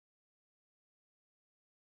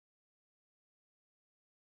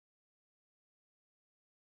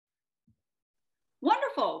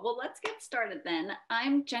Wonderful. Well, let's get started then.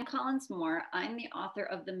 I'm Jen Collins Moore. I'm the author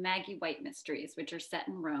of the Maggie White Mysteries, which are set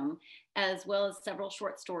in Rome, as well as several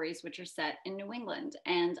short stories, which are set in New England.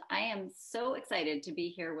 And I am so excited to be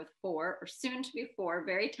here with four, or soon to be four,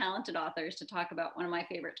 very talented authors to talk about one of my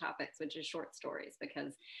favorite topics, which is short stories,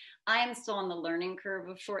 because I am still on the learning curve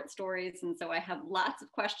of short stories. And so I have lots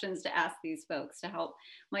of questions to ask these folks to help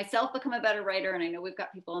myself become a better writer. And I know we've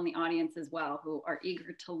got people in the audience as well who are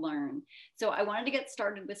eager to learn. So I wanted to get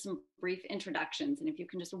started with some brief introductions. And if you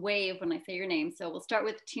can just wave when I say your name. So we'll start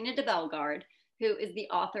with Tina deBellegarde, who is the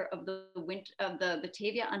author of the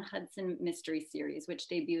Batavia on Hudson mystery series, which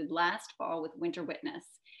debuted last fall with Winter Witness.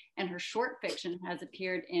 And her short fiction has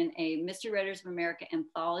appeared in a Mystery Writers of America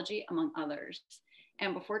anthology, among others.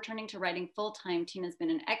 And before turning to writing full-time, Tina's been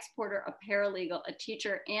an exporter, a paralegal, a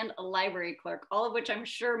teacher, and a library clerk, all of which I'm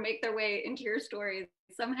sure make their way into your stories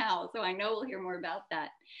somehow. So I know we'll hear more about that.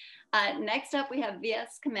 Next up, we have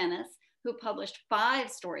V.S. Kemanis, who published 5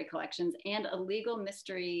 story collections and a legal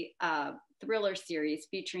mystery thriller series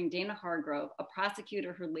featuring Dana Hargrove, a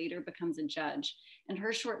prosecutor who later becomes a judge. And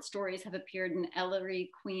her short stories have appeared in Ellery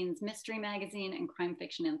Queen's Mystery Magazine and crime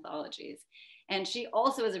fiction anthologies. And she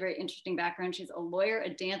also has a very interesting background. She's a lawyer, a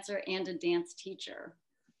dancer, and a dance teacher.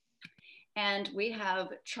 And we have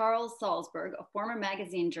Charles Salzberg, a former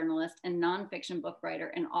magazine journalist and nonfiction book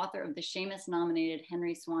writer and author of the Seamus-nominated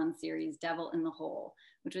Henry Swan series, Devil in the Hole,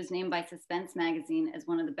 which was named by Suspense Magazine as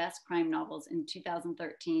one of the best crime novels in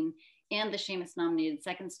 2013, and the Seamus-nominated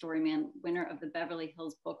Second Storyman, winner of the Beverly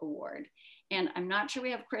Hills Book Award. And I'm not sure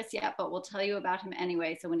we have Chris yet, but we'll tell you about him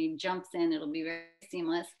anyway. So when he jumps in, it'll be very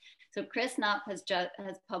seamless. So Chris Knopf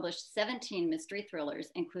has published 17 mystery thrillers,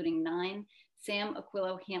 including 9 Sam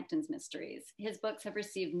Aquilo Hampton's mysteries. His books have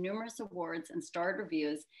received numerous awards and starred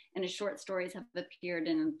reviews, and his short stories have appeared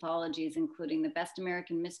in anthologies, including the Best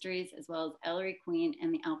American Mysteries, as well as Ellery Queen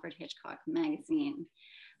and the Alfred Hitchcock magazine.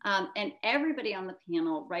 And everybody on the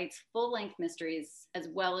panel writes full-length mysteries as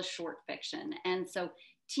well as short fiction. And so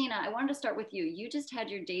Tina, I wanted to start with you. You just had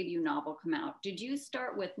your debut novel come out. Did you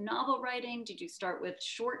start with novel writing? Did you start with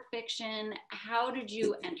short fiction? How did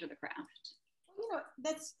you enter the craft? You know,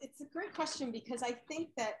 it's a great question, because I think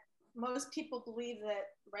that most people believe that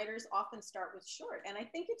writers often start with short, and I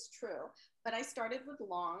think it's true, but I started with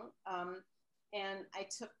long, and I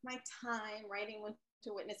took my time writing Winter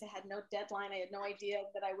Witness. I had no deadline. I had no idea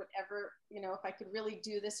that I would ever, if I could really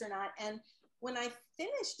do this or not. And when I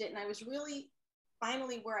finished it and I was really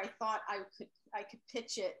finally where I thought I could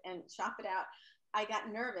pitch it and shop it out, I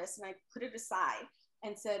got nervous and I put it aside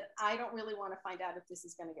and said, I don't really want to find out if this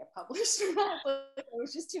is going to get published or not. But I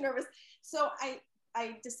was just too nervous. So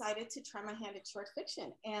I decided to try my hand at short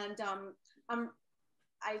fiction. And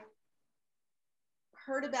I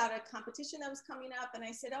heard about a competition that was coming up, and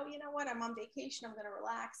I said, oh, you know what? I'm on vacation. I'm going to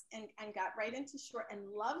relax, and got right into short and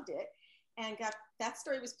loved it, and that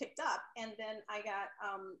story was picked up. And then I got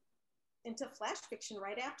into flash fiction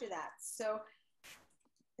right after that. So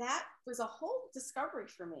that was a whole discovery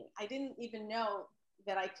for me. I didn't even know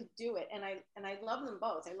that I could do it. And I love them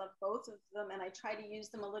both. I love both of them. And I try to use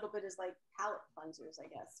them a little bit as like palate cleansers, I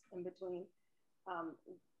guess, in between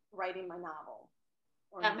writing my novel.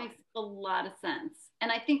 That makes a lot of sense.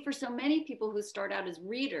 And I think for so many people who start out as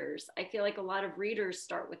readers, I feel like a lot of readers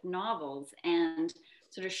start with novels, and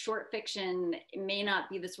sort of short fiction may not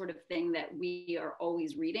be the sort of thing that we are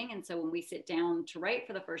always reading. And so when we sit down to write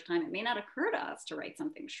for the first time, it may not occur to us to write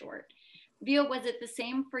something short. Vio, was it the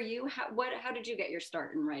same for you? How did you get your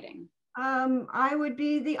start in writing? I would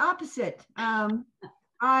be the opposite.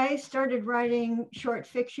 I started writing short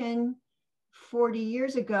fiction 40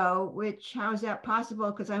 years ago, which, how is that possible?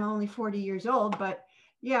 Because I'm only 40 years old, but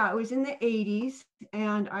yeah, it was in the 80s,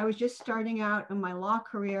 and I was just starting out in my law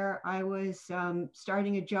career. I was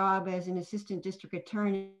starting a job as an assistant district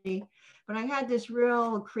attorney, but I had this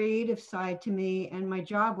real creative side to me, and my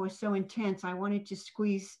job was so intense. I wanted to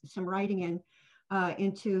squeeze some writing in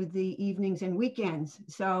into the evenings and weekends.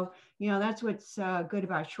 So, that's what's good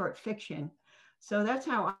about short fiction. So that's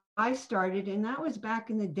how I started, and that was back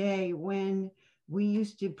in the day when we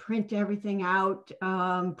used to print everything out,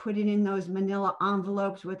 put it in those manila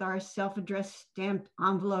envelopes with our self-addressed stamped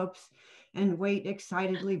envelopes, and wait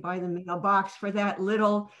excitedly by the mailbox for that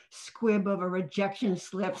little squib of a rejection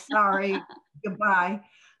slip. Sorry, goodbye.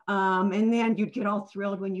 And then you'd get all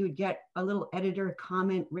thrilled when you would get a little editor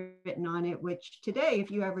comment written on it, which today, if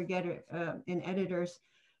you ever get an editor's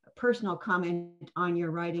personal comment on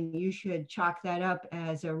your writing, you should chalk that up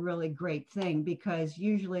as a really great thing, because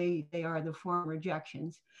usually they are the form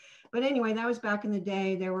rejections. But anyway, that was back in the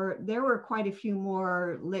day. There were quite a few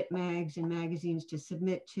more lit mags and magazines to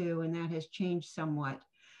submit to, and that has changed somewhat.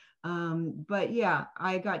 But yeah,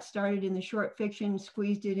 I got started in the short fiction,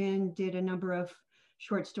 squeezed it in, did a number of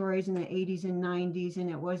short stories in the 80s and 90s, and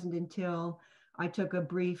it wasn't until I took a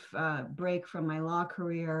brief break from my law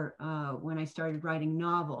career when I started writing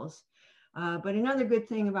novels. But another good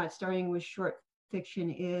thing about starting with short fiction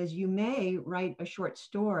is you may write a short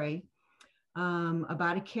story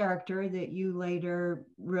about a character that you later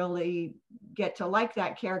really get to like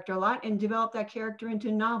that character a lot and develop that character into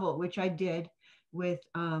a novel, which I did with,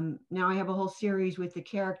 now I have a whole series with the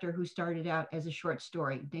character who started out as a short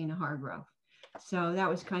story, Dana Hargrove. So that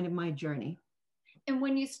was kind of my journey. And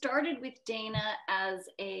when you started with Dana as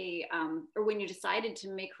a, or when you decided to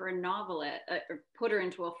make her a novelette, or put her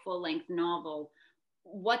into a full-length novel,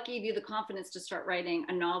 what gave you the confidence to start writing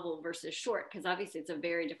a novel versus short? Because obviously it's a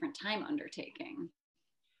very different time undertaking.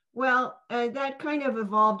 Well, that kind of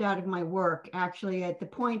evolved out of my work. Actually, at the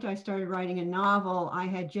point I started writing a novel, I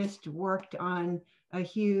had just worked on a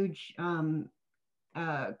huge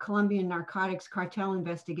Colombian narcotics cartel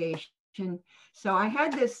investigation. So I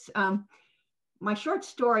had this, my short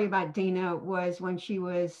story about Dana was when she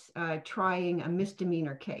was trying a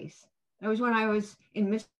misdemeanor case. That was when I was in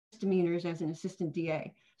misdemeanors as an assistant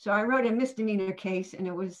DA. So I wrote a misdemeanor case, and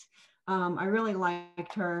it was, I really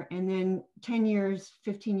liked her. And then 10 years,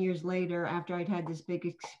 15 years later, after I'd had this big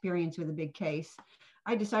experience with a big case,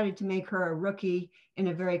 I decided to make her a rookie in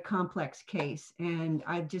a very complex case. And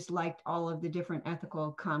I just liked all of the different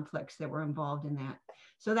ethical conflicts that were involved in that.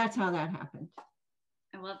 So that's how that happened.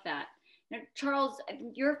 I love that. Now, Charles,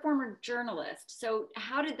 you're a former journalist. So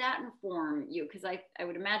how did that inform you? Because I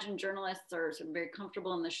would imagine journalists are sort of very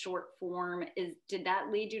comfortable in the short form. Did that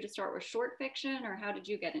lead you to start with short fiction, or how did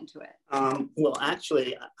you get into it? Well,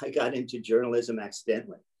 actually, I got into journalism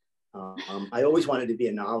accidentally. I always wanted to be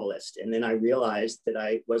a novelist. And then I realized that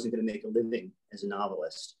I wasn't going to make a living as a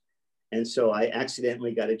novelist. And so I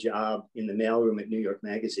accidentally got a job in the mailroom at New York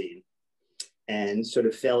Magazine and sort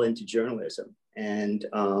of fell into journalism. And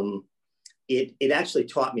it actually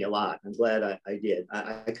taught me a lot. I'm glad I did.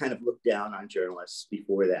 I kind of looked down on journalists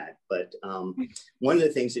before that. But one of the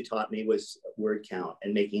things it taught me was word count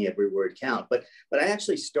and making every word count. But I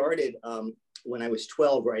actually started when I was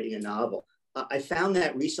 12 writing a novel. I found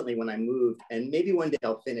that recently when I moved, and maybe one day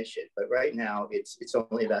I'll finish it, but right now it's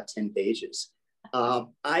only about 10 pages.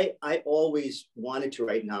 I always wanted to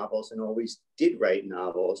write novels and always did write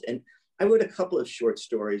novels. And I wrote a couple of short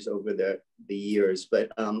stories over the years,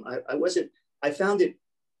 but I found it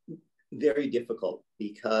very difficult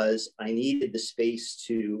because I needed the space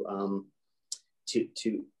to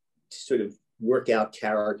sort of work out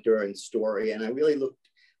character and story. And I really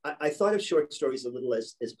I thought of short stories a little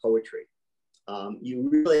as poetry. You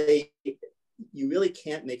really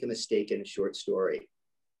can't make a mistake in a short story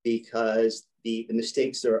because the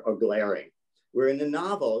mistakes are glaring. Where in a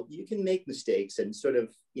novel, you can make mistakes and sort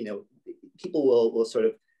of, people will sort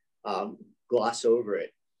of gloss over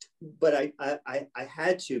it. But I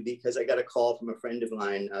had to, because I got a call from a friend of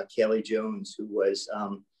mine, Kaylee Jones, who was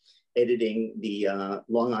editing the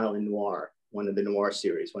Long Island Noir, one of the noir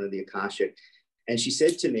series, one of the Akashic. And she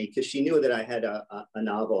said to me, because she knew that I had a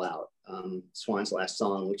novel out, Swan's Last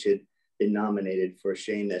Song, which had been nominated for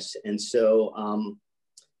Seamus. And so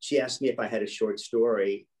she asked me if I had a short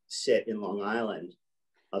story set in Long Island,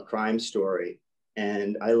 a crime story.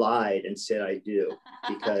 And I lied and said I do,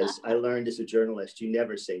 because I learned as a journalist, you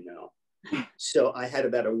never say no. So I had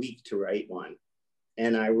about a week to write one.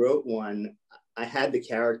 And I wrote one. I had the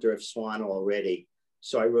character of Swan already.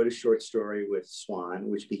 So I wrote a short story with Swan,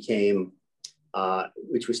 which became,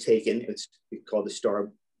 which was taken, it's called The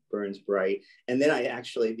Star Burns Bright. And then I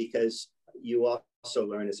actually, because you also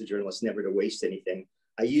learn as a journalist never to waste anything,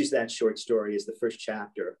 I used that short story as the first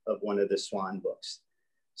chapter of one of the Swan books.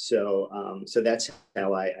 So that's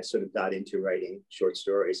how I sort of got into writing short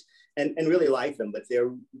stories and really like them, but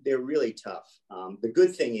they're really tough. The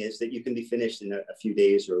good thing is that you can be finished in a few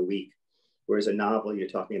days or a week, whereas a novel, you're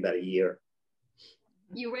talking about a year.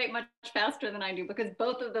 You write much faster than I do, because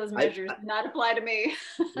both of those measures do not apply to me.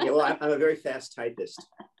 Yeah, well, I'm a very fast typist.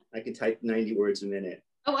 I can type 90 words a minute.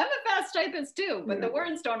 Oh, I'm a fast typist too, but the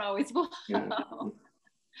words don't always flow. Yeah.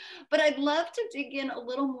 But I'd love to dig in a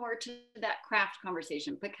little more to that craft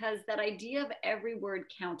conversation, because that idea of every word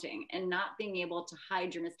counting and not being able to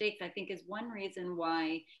hide your mistakes, I think, is one reason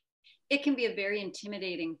why it can be a very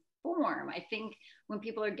intimidating form. I think when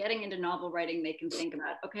people are getting into novel writing, they can think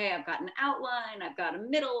about, okay, I've got an outline, I've got a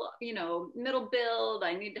middle build,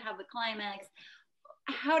 I need to have the climax.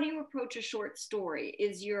 How do you approach a short story?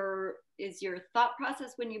 Is your thought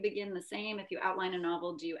process when you begin the same? If you outline a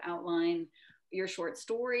novel, do you outline your short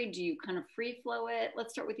story? Do you kind of free flow it?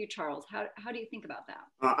 Let's start with you, Charles. How do you think about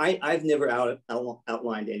that? I've never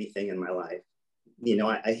outlined anything in my life. You know,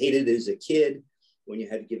 I hated it as a kid when you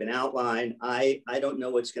had to give an outline. I don't know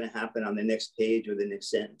what's going to happen on the next page or the next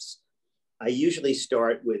sentence. I usually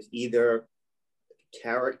start with either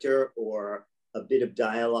character or a bit of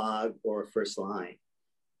dialogue or a first line.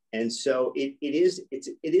 And so it is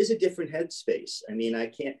a different headspace. I mean,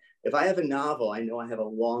 if I have a novel, I know I have a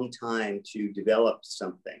long time to develop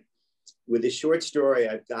something. With a short story,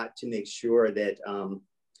 I've got to make sure that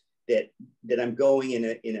that I'm going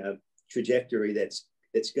in a trajectory that's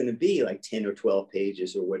going to be like 10 or 12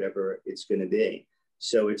 pages or whatever it's going to be.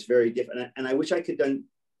 So it's very different. And I wish I could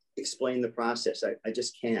explain the process. I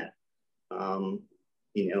just can't.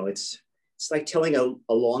 You know, it's like telling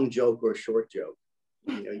a long joke or a short joke.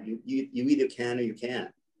 You know, you either can or you can't.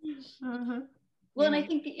 Mm-hmm. Well, and I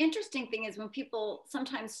think the interesting thing is when people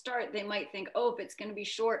sometimes start, they might think, oh, if it's going to be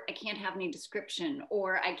short, I can't have any description,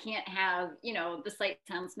 or I can't have, you know, the sight,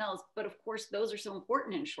 sound, smells. But of course, those are so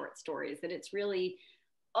important in short stories that it's really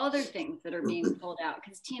other things that are being pulled out.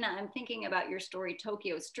 Because Tina, I'm thinking about your story,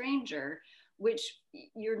 Tokyo Stranger, which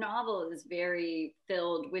your novel is very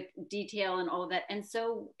filled with detail and all of that. And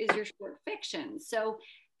so is your short fiction. So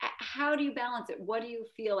how do you balance it? What do you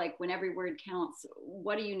feel like when every word counts?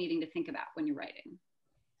 What are you needing to think about when you're writing?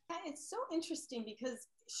 It's so interesting because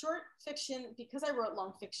short fiction, because I wrote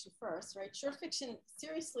long fiction first, right? Short fiction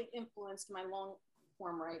seriously influenced my long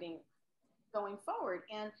form writing going forward.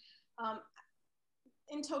 And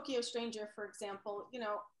in Tokyo Stranger, for example, you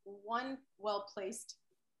know, one well-placed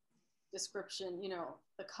description, you know,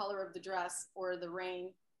 the color of the dress or the rain,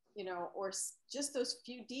 you know, or just those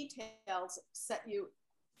few details set you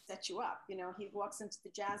up. You know, he walks into the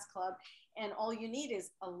jazz club and all you need is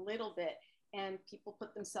a little bit, and people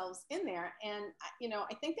put themselves in there. And, you know,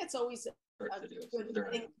 I think that's always a good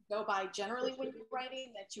thing to go by generally when you're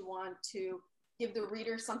writing, that you want to give the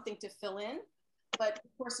reader something to fill in. But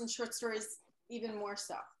of course, in short stories, even more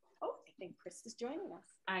so. Oh, I think Chris is joining us.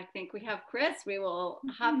 I think we have Chris. We will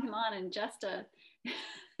hop him on in just a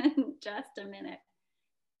minute.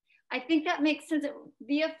 I think that makes sense.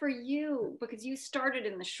 Via, for you, because you started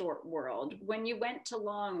in the short world, when you went to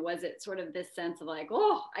long, was it sort of this sense of like,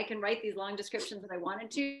 oh, I can write these long descriptions that I wanted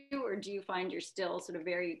to, or do you find you're still sort of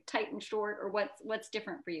very tight and short, or what's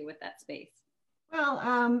different for you with that space?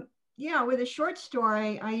 Well, yeah, with a short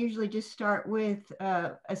story, I usually just start with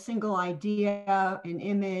a single idea, an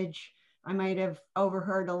image. I might have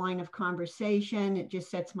overheard a line of conversation. It just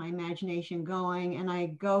sets my imagination going, and I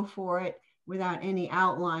go for it without any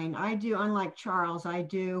outline. I do, unlike Charles, I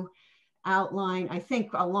do outline, I think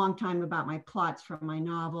a long time about my plots from my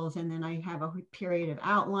novels, and then I have a period of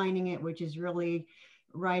outlining it, which is really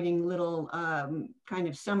writing little kind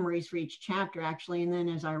of summaries for each chapter, actually. And then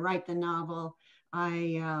as I write the novel,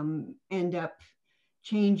 I end up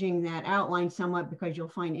changing that outline somewhat because you'll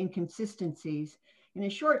find inconsistencies. In a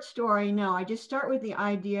short story, no, I just start with the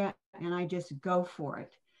idea and I just go for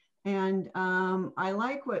it. And I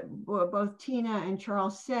like what both Tina and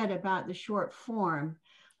Charles said about the short form.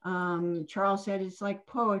 Charles said it's like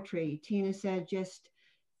poetry. Tina said just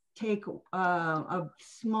take a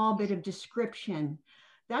small bit of description.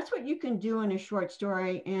 That's what you can do in a short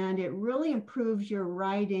story, and it really improves your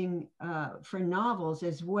writing for novels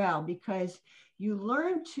as well, because you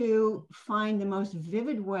learn to find the most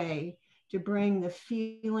vivid way to bring the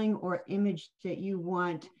feeling or image that you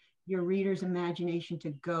want your reader's imagination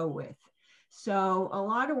to go with. So a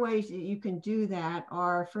lot of ways that you can do that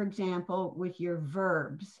are, for example, with your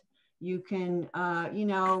verbs. You can, you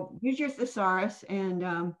know, use your thesaurus,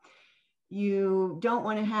 and you don't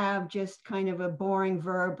want to have just kind of a boring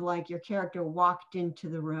verb like your character walked into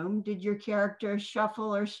the room. Did your character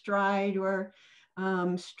shuffle or stride or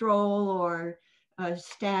stroll or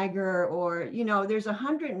stagger, or, you know, there's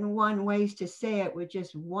 101 ways to say it with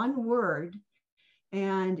just one word,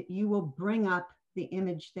 and you will bring up the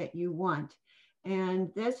image that you want. And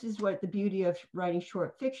this is what the beauty of writing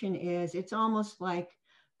short fiction is. It's almost like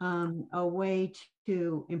a way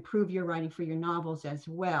to improve your writing for your novels as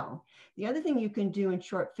well. The other thing you can do in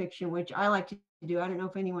short fiction, which I like to do, I don't know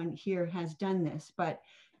if anyone here has done this, but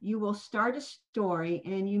you will start a story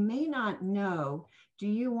and you may not know, do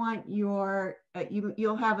you want your,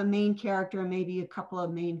 you'll have a main character and maybe a couple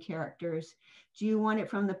of main characters. Do you want it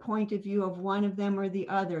from the point of view of one of them or the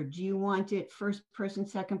other? Do you want it first person,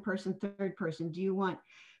 second person, third person? Do you want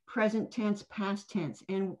present tense, past tense?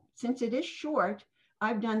 And since it is short,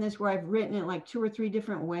 I've done this where I've written it like 2 or 3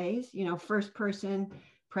 different ways, you know, first person,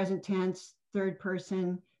 present tense, third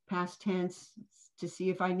person, past tense, to see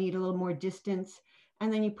if I need a little more distance.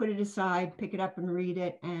 And then you put it aside, pick it up and read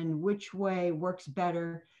it, and which way works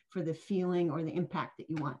better for the feeling or the impact that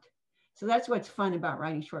you want. So that's what's fun about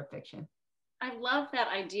writing short fiction. I love that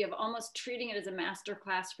idea of almost treating it as a master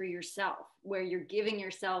class for yourself, where you're giving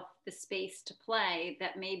yourself the space to play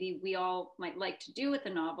that maybe we all might like to do with a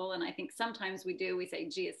novel. And I think sometimes we do, we say,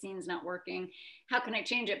 gee, a scene's not working. How can I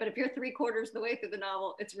change it? But if you're 3/4 of the way through the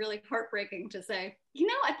novel, it's really heartbreaking to say, you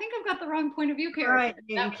know, I think I've got the wrong point of view character. Right.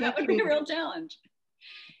 Yeah, that would be a real challenge.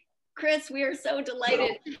 Chris, we are so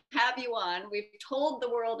delighted to have you on. We've told the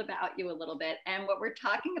world about you a little bit. And what we're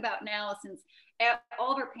talking about now, since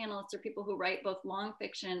all of our panelists are people who write both long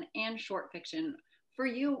fiction and short fiction, for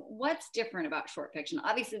you, what's different about short fiction?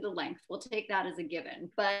 Obviously the length, we'll take that as a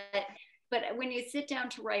given. But when you sit down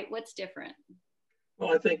to write, what's different?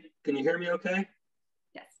 Well, I think, can you hear me okay?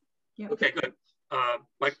 Yes. Yep. Okay, good.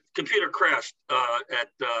 My computer crashed at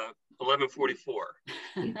 11:44.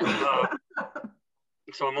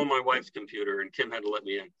 So I'm on my wife's computer and Kim had to let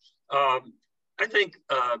me in. I think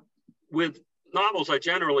with novels, I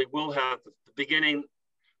generally will have the beginning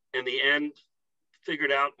and the end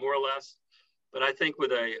figured out more or less. But I think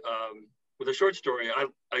with a short story,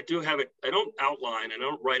 I do have it. I don't outline and I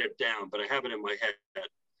don't write it down, but I have it in my head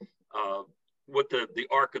what the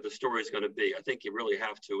arc of the story is going to be. I think you really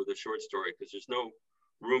have to with a short story because there's no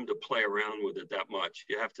room to play around with it that much.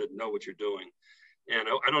 You have to know what you're doing. And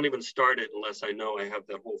I don't even start it unless I know I have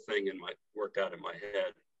that whole thing worked out in my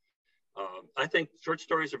head. I think short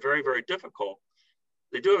stories are very, very difficult.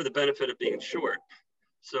 They do have the benefit of being short,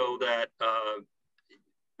 so that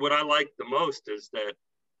what I like the most is that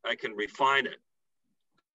I can refine it.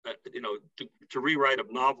 You know, to rewrite a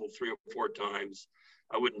novel 3 or 4 times,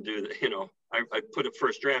 I wouldn't do that. You know, I put a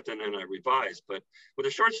first draft and then I revise. But with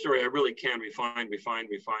a short story, I really can refine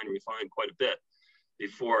quite a bit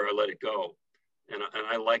before I let it go. And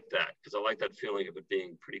I like that because I like that feeling of it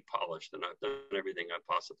being pretty polished and I've done everything I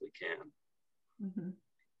possibly can. Mm-hmm.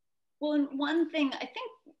 Well, and one thing I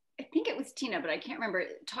think it was Tina, but I can't remember,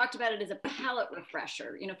 talked about it as a palate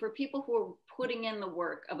refresher, you know, for people who are putting in the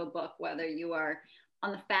work of a book, whether you are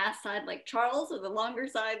on the fast side like Charles or the longer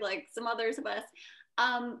side like some others of us.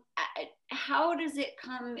 How does it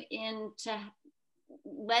come into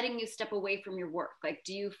letting you step away from your work? Like,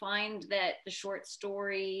 do you find that the short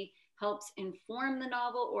story helps inform the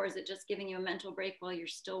novel, or is it just giving you a mental break while you're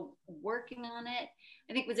still working on it?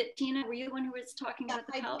 I think, was it Tina? Were you the one who was talking about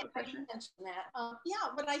the palate refresher? I mentioned that.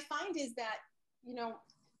 Yeah, what I find is that, you know,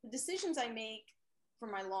 the decisions I make for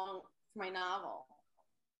my novel,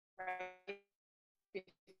 right,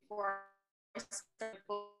 before I start the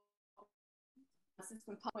book,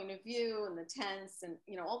 from point of view and the tense and,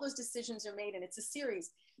 you know, all those decisions are made and it's a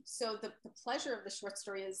series. So the pleasure of the short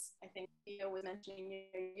story is, I think Theo was mentioning,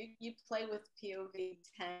 you play with POV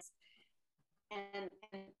tense and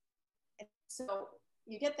so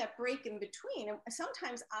you get that break in between. And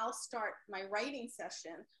sometimes I'll start my writing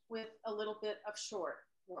session with a little bit of short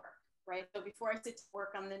work, right? So before I sit to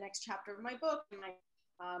work on the next chapter of my book, I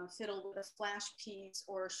might fiddle with a flash piece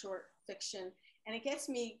or a short fiction, and it gets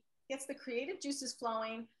the creative juices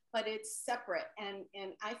flowing, but it's separate. And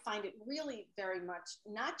I find it really very much,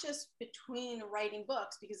 not just between writing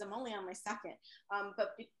books, because I'm only on my second,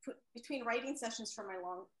 but between writing sessions for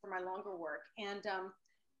my longer work. And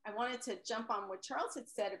I wanted to jump on what Charles had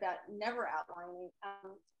said about never outlining.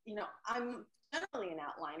 You know, I'm generally an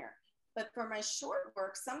outliner, but for my short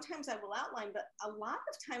work, sometimes I will outline, but a lot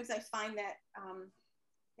of times I find that, I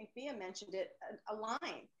think Bea mentioned it, a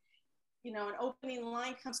line. You know, an opening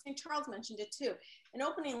line comes to me. Charles mentioned it too. An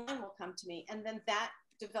opening line will come to me, and then that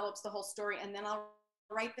develops the whole story. And then I'll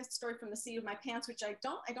write this story from the seat of my pants, which I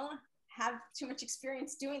don't have too much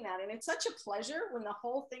experience doing that. And it's such a pleasure when the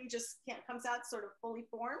whole thing just comes out sort of fully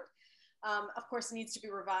formed. Of course, it needs to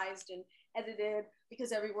be revised and edited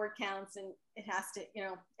because every word counts, and it has to, you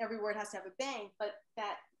know, every word has to have a bang. But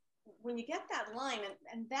that when you get that line,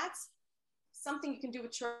 and that's something you can do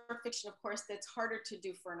with short fiction, of course, that's harder to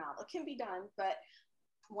do for a novel. It can be done, but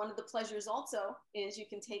one of the pleasures also is you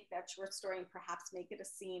can take that short story and perhaps make it a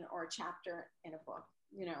scene or a chapter in a book,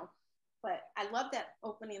 you know. But I love that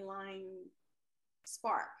opening line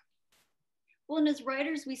spark. Well, and as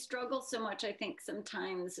writers, we struggle so much, I think,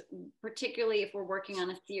 sometimes, particularly if we're working on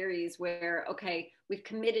a series where, okay, we've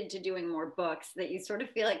committed to doing more books, that you sort of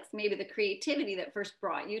feel like maybe the creativity that first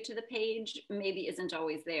brought you to the page maybe isn't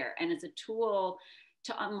always there. And as a tool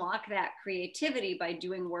to unlock that creativity by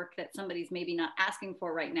doing work that somebody's maybe not asking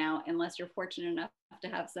for right now, unless you're fortunate enough to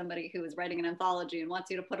have somebody who is writing an anthology and wants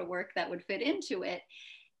you to put a work that would fit into it,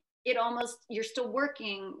 it almost, you're still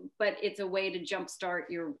working, but it's a way to jumpstart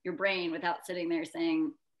your brain without sitting there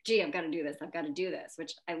saying, gee, I've got to do this, I've got to do this,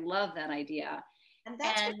 which I love that idea. And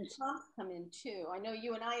that's where prompts come in too. I know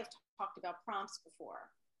you and I have talked about prompts before.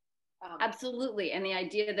 Absolutely. And the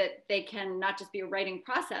idea that they can not just be a writing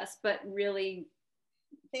process, but really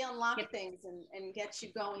they unlock things and get you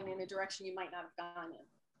going in a direction you might not have gone in.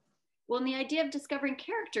 Well, and the idea of discovering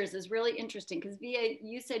characters is really interesting because Via,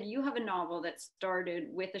 you said you have a novel that started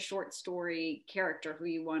with a short story character who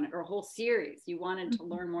you wanted, or a whole series. You wanted to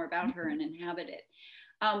learn more about her and inhabit it.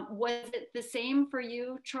 Was it the same for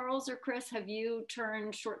you, Charles or Chris? Have you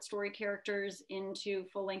turned short story characters into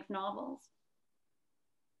full-length novels?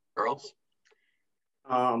 Charles?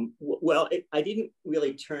 Well, I didn't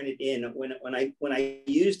really turn it in. When I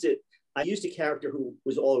used it, I used a character who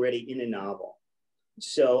was already in a novel.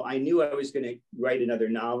 So I knew I was going to write another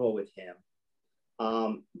novel with him.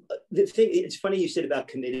 The thing, it's funny you said about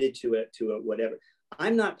committed to it, whatever.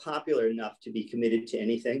 I'm not popular enough to be committed to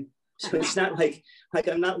anything. So it's not like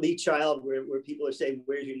I'm not Lee Child where people are saying,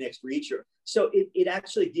 where's your next reacher? So it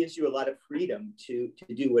actually gives you a lot of freedom to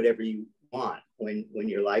do whatever you want when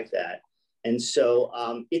you're like that. And so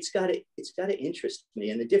it's got to interest me.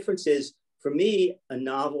 And the difference is, for me, a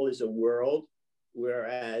novel is a world,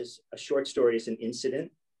 whereas a short story is an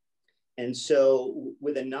incident. And so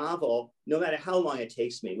with a novel, no matter how long it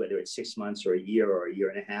takes me, whether it's 6 months or a year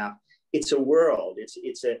and a half, it's a world,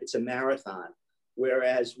 it's a marathon.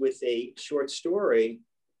 Whereas with a short story,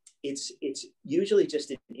 it's usually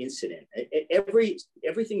just an incident.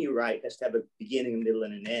 Everything you write has to have a beginning, a middle,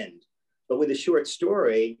 and an end. But with a short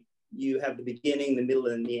story, you have the beginning, the middle,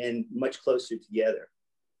 and the end much closer together.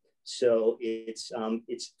 So it's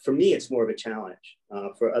for me, it's more of a challenge.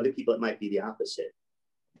 For other people, it might be the opposite.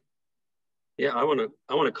 Yeah, I want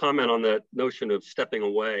to comment on that notion of stepping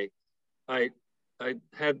away. I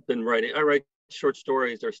had been writing. I write short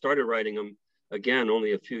stories, or started writing them again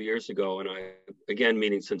only a few years ago, and again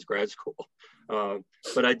meaning since grad school.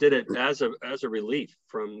 But I did it as a relief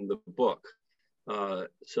from the book.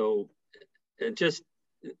 So it just,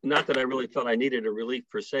 not that I really felt I needed a relief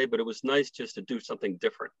per se, but it was nice just to do something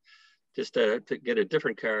different, just to get a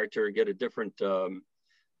different character, get a different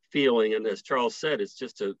feeling. And as Charles said, it's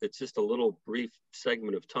just a little brief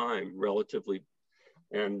segment of time, relatively,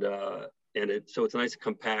 so it's a nice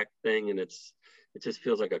compact thing, and it just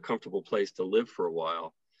feels like a comfortable place to live for a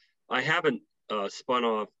while. I haven't spun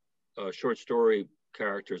off short story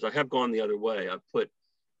characters. I have gone the other way. I've put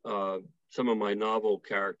some of my novel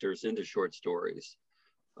characters into short stories.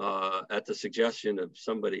 At the suggestion of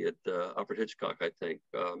somebody at Alfred Hitchcock, I think.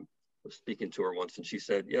 I was speaking to her once, and she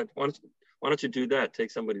said, yeah, why don't you do that? Take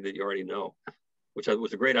somebody that you already know, which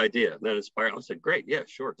was a great idea. And that inspired, I said, great, yeah,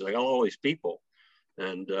 sure. Because I got all these people,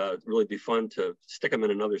 and it'd really be fun to stick them in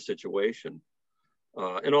another situation.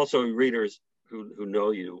 And also readers who know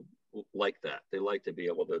you like that. They like to be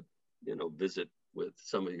able to, visit with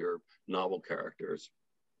some of your novel characters.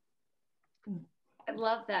 I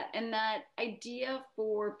love that. And that idea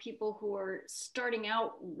for people who are starting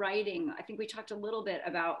out writing, I think we talked a little bit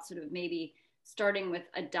about sort of maybe starting with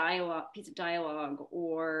a piece of dialogue,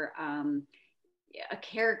 or a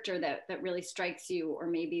character that really strikes you, or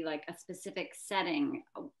maybe like a specific setting.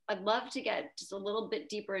 I'd love to get just a little bit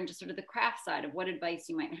deeper into sort of the craft side of what advice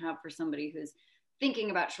you might have for somebody who's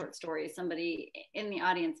thinking about short stories, somebody in the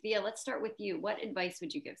audience. Via, let's start with you. What advice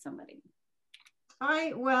would you give somebody?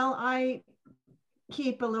 I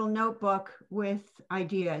keep a little notebook with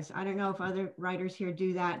ideas. I don't know if other writers here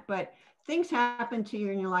do that, but things happen to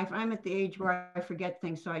you in your life. I'm at the age where I forget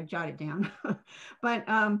things, so I jot it down. But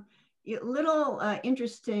little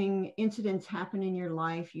interesting incidents happen in your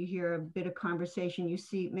life. You hear a bit of conversation. You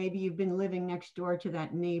see, maybe you've been living next door to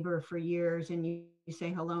that neighbor for years, and you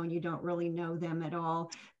say hello and you don't really know them at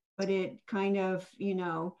all, but it kind of,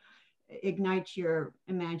 ignites your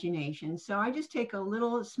imagination. So I just take a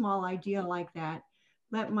little small idea like that,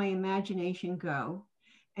 let my imagination go.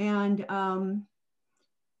 And on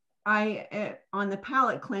the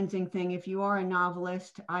palate cleansing thing, if you are a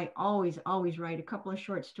novelist, I always write a couple of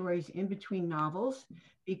short stories in between novels,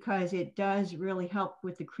 because it does really help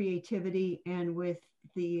with the creativity and with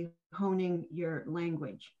the honing your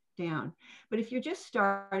language down. But if you're just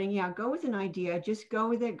starting, yeah, go with an idea, just go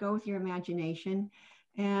with it, go with your imagination.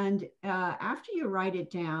 And after you write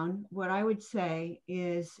it down, what I would say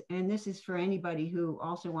is, and this is for anybody who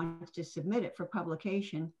also wants to submit it for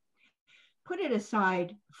publication, put it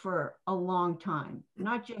aside for a long time,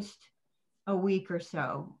 not just a week or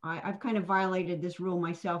so. I've kind of violated this rule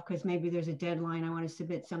myself because maybe there's a deadline. I want to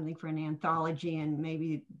submit something for an anthology and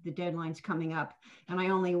maybe the deadline's coming up and I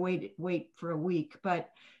only wait for a week. But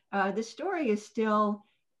the story is still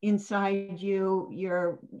inside you.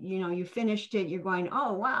 You finished it. You're going,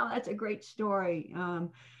 oh, wow, that's a great story.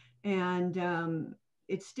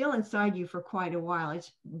 It's still inside you for quite a while.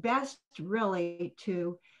 It's best really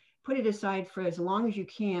to put it aside for as long as you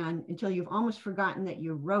can until you've almost forgotten that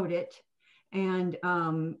you wrote it, and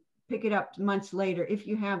pick it up months later if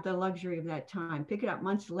you have the luxury of that time. Pick it up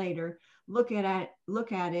months later, look at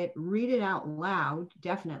it, read it out loud,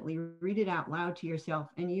 definitely read it out loud to yourself,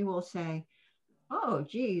 and you will say, oh,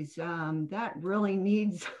 geez, that really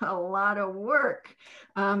needs a lot of work.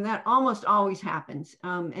 That almost always happens.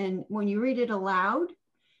 And when you read it aloud,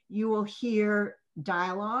 you will hear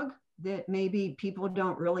dialogue that maybe people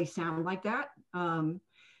don't really sound like that.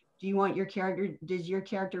 Do you want your character, does your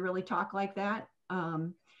character really talk like that?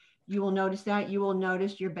 You will notice that. You will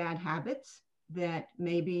notice your bad habits, that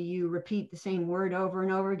maybe you repeat the same word over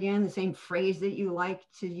and over again, the same phrase that you like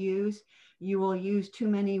to use. You will use too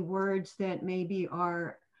many words that maybe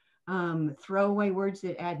are throwaway words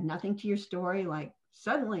that add nothing to your story, like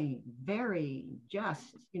suddenly, very, just,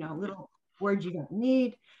 little words you don't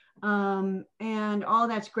need. And all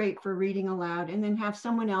that's great for reading aloud, and then have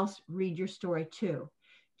someone else read your story too.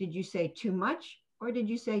 Did you say too much or did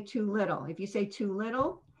you say too little? If you say too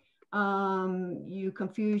little, you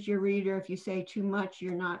confuse your reader. If you say too much,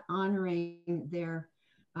 you're not honoring their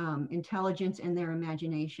intelligence and their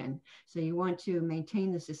imagination. So you want to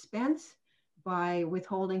maintain the suspense by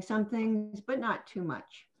withholding some things, but not too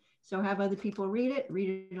much. So have other people read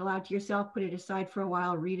it aloud to yourself, put it aside for a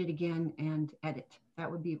while, read it again, and edit. That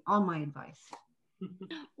would be all my advice.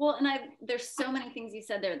 Well, and there's so many things you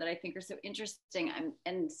said there that I think are so interesting.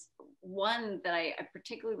 And one that I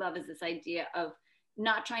particularly love is this idea of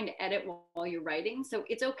not trying to edit while you're writing. So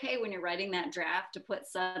it's okay when you're writing that draft to put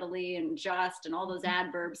subtly and just and all those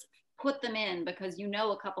adverbs, put them in, because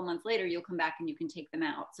a couple months later you'll come back and you can take them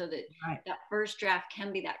out, so that that first draft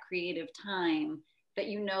can be that creative time that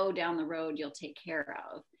down the road you'll take care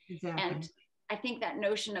of. Exactly. And I think that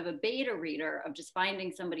notion of a beta reader, of just finding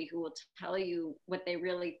somebody who will tell you what they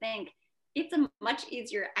really think, it's a much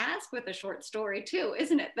easier ask with a short story too,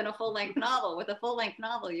 isn't it, than a full-length novel. With a full-length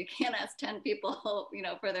novel, you can't ask 10 people,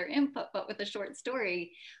 for their input, but with a short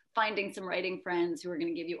story, finding some writing friends who are going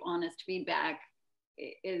to give you honest feedback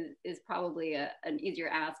is probably an easier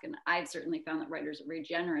ask. And I've certainly found that writers are very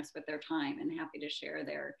generous with their time and happy to share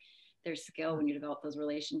their skill when you develop those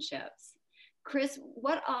relationships. Chris,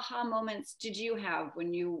 what aha moments did you have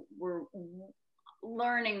when you were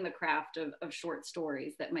learning the craft of short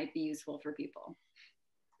stories that might be useful for people?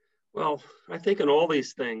 Well, I think in all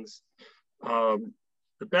these things, the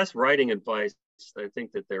best writing advice I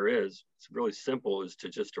think that there is, it's really simple, is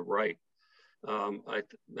to write. I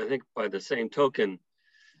think by the same token,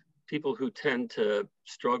 people who tend to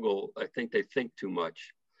struggle, I think they think too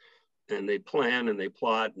much, and they plan and they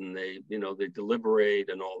plot and they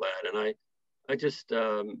deliberate and all that. And I just,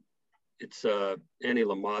 it's Annie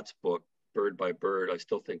Lamott's book, Bird by Bird, I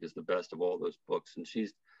still think is the best of all those books. And she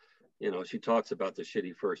talks about the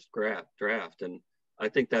shitty first draft. And I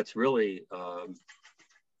think that's really,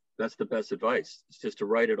 that's the best advice. It's just to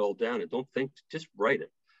write it all down and don't think, just write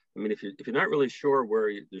it. I mean, if you're not really sure where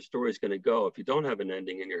your story is going to go, if you don't have an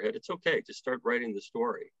ending in your head, it's okay. Just start writing the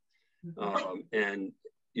story. And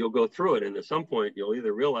you'll go through it. And at some point you'll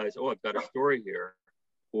either realize, oh, I've got a story here,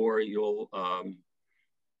 or you'll,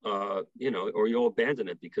 or you'll abandon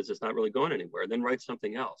it because it's not really going anywhere. Then write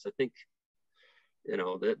something else. I think,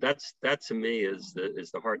 that to me is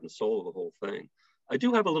the heart and soul of the whole thing. I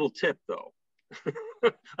do have a little tip though.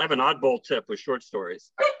 I have an oddball tip with short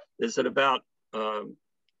stories. Is that about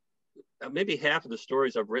maybe half of the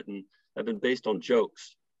stories I've written have been based on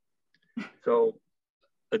jokes. So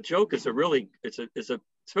a joke is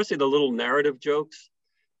especially the little narrative jokes,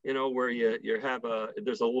 where you have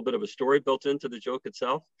there's a little bit of a story built into the joke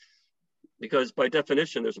itself, because by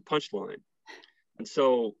definition, there's a punchline. And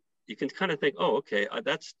so you can kind of think, oh, okay, I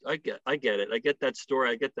get it. I get that story.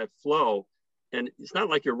 I get that flow. And it's not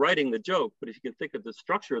like you're writing the joke, but if you can think of the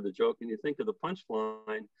structure of the joke and you think of the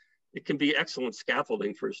punchline, it can be excellent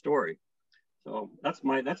scaffolding for a story. So that's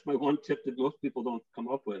my one tip that most people don't come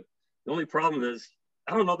up with. The only problem is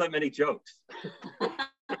I don't know that many jokes.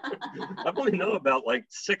 I've only know about like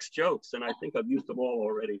 6 jokes, and I think I've used them all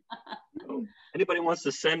already. So anybody wants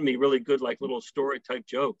to send me really good, like little story type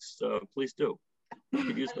jokes, please do. I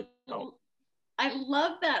could use the help. I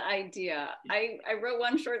love that idea. I wrote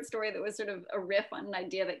one short story that was sort of a riff on an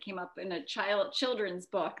idea that came up in a children's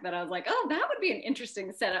book that I was like, oh, that would be an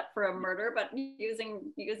interesting setup for a murder, but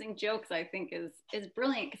using jokes, I think is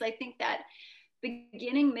brilliant, because I think that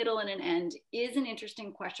beginning, middle, and an end is an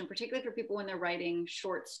interesting question, particularly for people when they're writing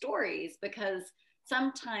short stories, because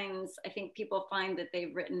sometimes I think people find that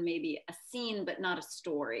they've written maybe a scene but not a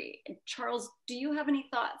story. Charles, do you have any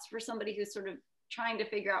thoughts for somebody who's sort of trying to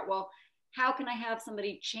figure out, well, how can I have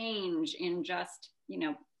somebody change in just,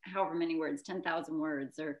 however many words, 10,000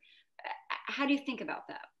 words, or how do you think about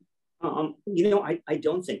that? I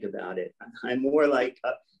don't think about it. I'm more like,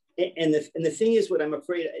 and the thing is, what I'm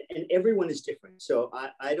afraid, and everyone is different. So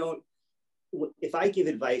I don't, if I give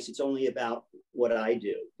advice, it's only about what I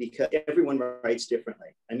do, because everyone writes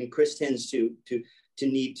differently. I mean, Chris tends to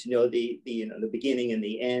need to know the beginning and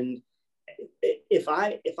the end. If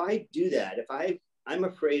I do that, I'm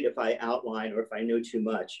afraid if I outline or if I know too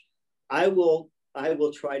much, I will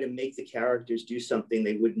try to make the characters do something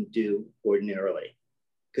they wouldn't do ordinarily.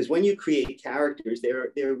 Because when you create characters,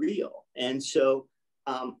 they're real. And so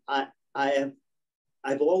I've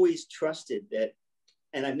always trusted that,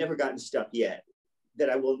 and I've never gotten stuck yet,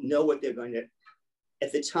 that I will know what they're going to,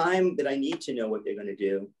 at the time that I need to know what they're going to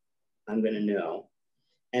do, I'm going to know.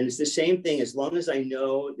 And it's the same thing, as long as I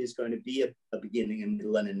know there's going to be a beginning, a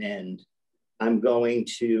middle, and an end, I'm going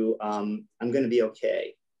to be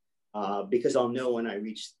okay, because I'll know when I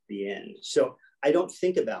reach the end. So I don't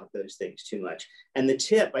think about those things too much. And the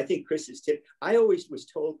tip, I think Chris's tip, I always was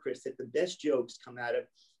told, Chris, that the best jokes come out of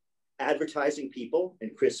advertising people,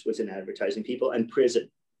 and Chris was in advertising people, and prison.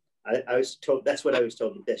 I was told, that's what I was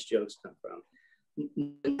told the best jokes come from.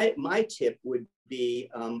 My tip would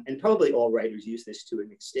be, and probably all writers use this to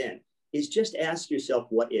an extent, is just ask yourself,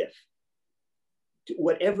 what if?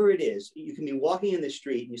 Whatever it is, you can be walking in the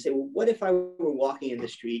street and you say, well, what if I were walking in the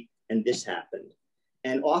street and this happened?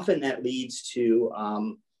 And often that leads to,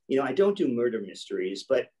 I don't do murder mysteries,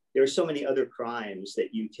 but there are so many other crimes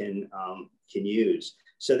that you can use.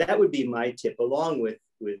 So that would be my tip, along with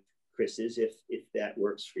Chris's, if that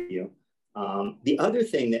works for you. The other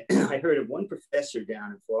thing that I heard of one professor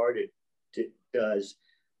down in Florida does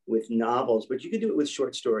with novels, but you could do it with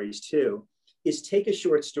short stories too, is take a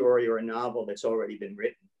short story or a novel that's already been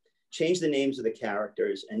written, change the names of the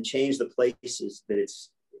characters, and change the places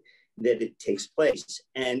that it takes place.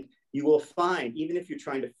 And you will find, even if you're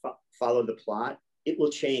trying to follow the plot, it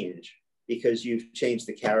will change, because you've changed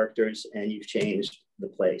the characters and you've changed the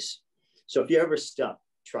place. So if you're ever stuck,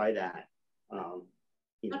 try that.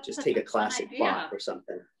 Just take a classic plot or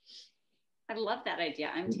something. I love that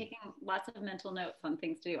idea. I'm taking lots of mental notes on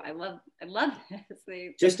things to do. I love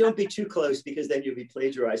this. Just don't be too close, because then you'll be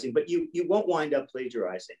plagiarizing, but you won't wind up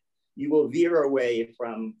plagiarizing. You will veer away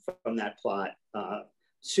from that plot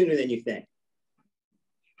sooner than you think.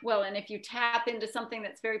 Well, and if you tap into something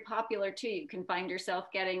that's very popular too, you can find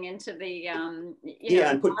yourself getting into the and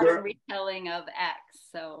put modern retelling of X.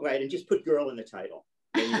 So right, and just put girl in the title.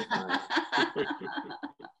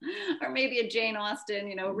 Or maybe a Jane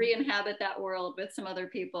Austen, re-inhabit that world with some other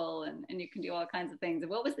people, and you can do all kinds of things. And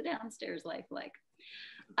what was the downstairs life like?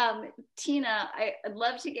 Tina, I'd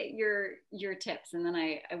love to get your tips, and then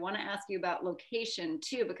I want to ask you about location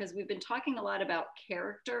too, because we've been talking a lot about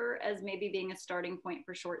character as maybe being a starting point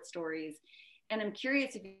for short stories. And I'm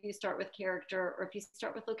curious if you start with character or if you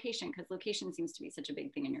start with location, because location seems to be such a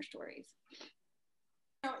big thing in your stories.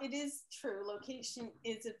 It is true. Location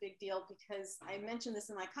is a big deal, because I mentioned this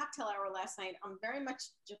in my cocktail hour last night. I'm very much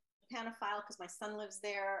Japanophile because my son lives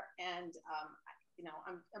there, and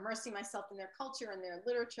I'm immersing myself in their culture and their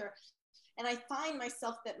literature. And I find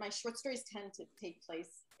myself that my short stories tend to take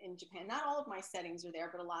place in Japan. Not all of my settings are there,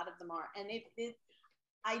 but a lot of them are. And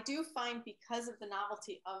I do find, because of the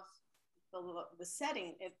novelty of the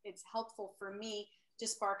setting, it's helpful for me to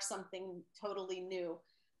spark something totally new.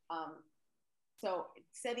 So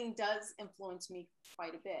setting does influence me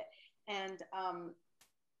quite a bit. And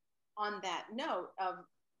on that note of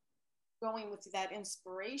going with that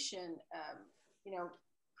inspiration,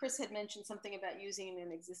 Chris had mentioned something about using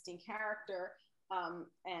an existing character,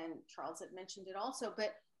 and Charles had mentioned it also,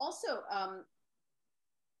 but also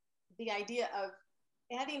the idea of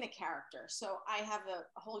adding a character. So I have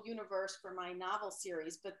a whole universe for my novel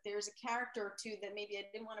series, but there's a character or two that maybe I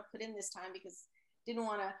didn't want to put in this time because didn't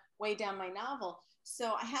want to weigh down my novel.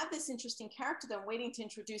 So I have this interesting character that I'm waiting to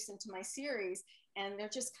introduce into my series, and they're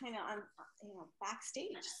just kind of on,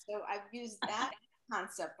 backstage. So I've used that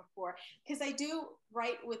concept before, because I do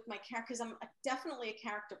write with my characters. I'm definitely a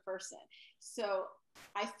character person. So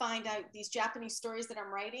I find out these Japanese stories that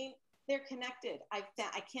I'm writing, they're connected. I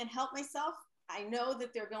can't help myself. I know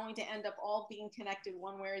that they're going to end up all being connected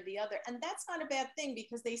one way or the other. And that's not a bad thing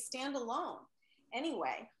because they stand alone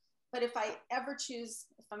anyway. But if I ever choose,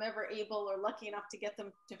 if I'm ever able or lucky enough to get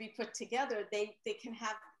them to be put together, they can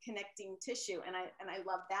have connecting tissue. And I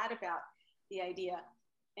love that about the idea.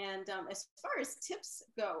 And as far as tips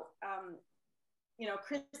go, you know,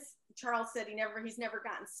 Charles said he's never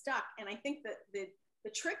gotten stuck. And I think that the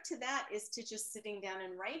trick to that is to just sitting down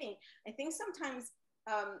and writing. I think sometimes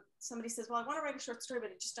somebody says, well, I want to write a short story, but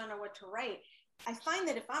I just don't know what to write. I find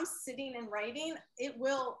that if I'm sitting and writing, it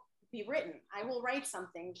will be written. I will write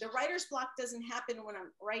something. The writer's block doesn't happen when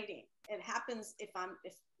I'm writing. It happens if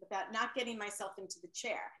about not getting myself into the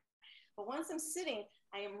chair. But once I'm sitting,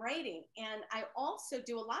 I am writing. And I also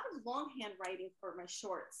do a lot of longhand writing for my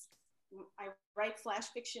shorts. I write flash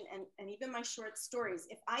fiction and even my short stories.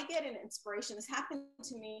 If I get an inspiration, this happened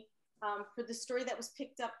to me for the story that was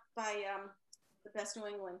picked up by the Best New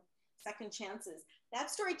England, Second Chances. That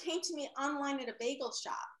story came to me online at a bagel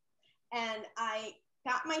shop. And I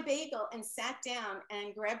got my bagel and sat down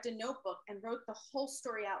and grabbed a notebook and wrote the whole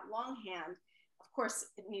story out longhand. Of course,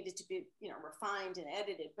 it needed to be, you know, refined and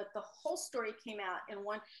edited, but the whole story came out in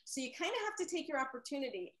one. So you kind of have to take your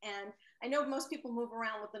opportunity. And I know most people move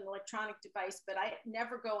around with an electronic device, but I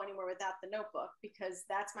never go anywhere without the notebook because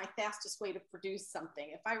that's my fastest way to produce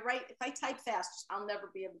something. If I type fast, I'll never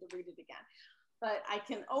be able to read it again. But I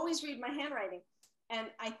can always read my handwriting. And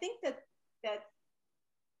I think that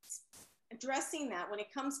addressing that when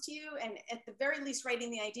it comes to you, and at the very least writing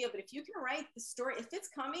the idea, but if you can write the story, if it's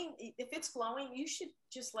coming, if it's flowing, you should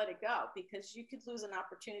just let it go because you could lose an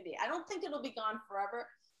opportunity. I don't think it'll be gone forever,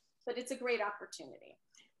 but it's a great opportunity.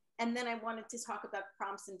 And then I wanted to talk about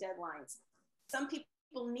prompts and deadlines. Some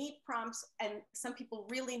people need prompts and some people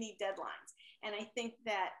really need deadlines. And I think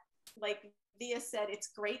that, like Via said, it's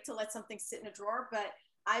great to let something sit in a drawer, but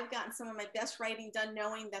I've gotten some of my best writing done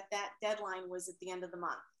knowing that that deadline was at the end of the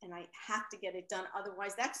month and I have to get it done.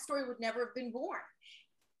 Otherwise, that story would never have been born.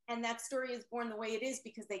 And that story is born the way it is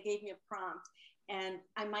because they gave me a prompt. And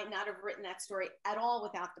I might not have written that story at all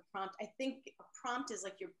without the prompt. I think a prompt is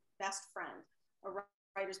like your best friend, a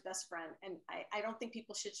writer's best friend. And I don't think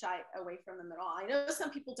people should shy away from them at all. I know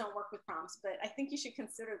some people don't work with prompts, but I think you should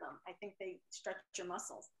consider them. I think they stretch your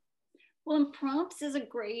muscles. Well, and prompts is a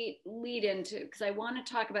great lead into, because I want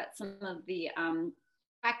to talk about some of the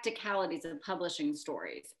practicalities of publishing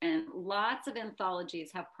stories. And lots of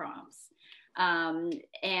anthologies have prompts.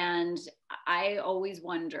 And I always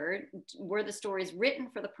wondered, were the stories written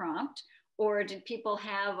for the prompt? Or did people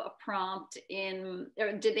have a prompt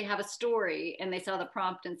or did they have a story and they saw the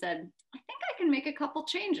prompt and said, I think I can make a couple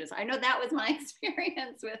changes. I know that was my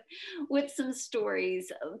experience with some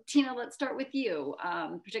stories. Tina, let's start with you,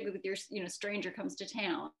 particularly with your, Stranger Comes to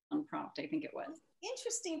Town prompt, I think it was.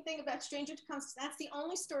 Interesting thing about Stranger Comes, that's the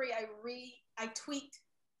only story I tweaked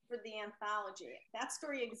for the anthology. That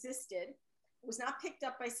story existed. It was not picked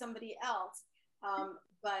up by somebody else,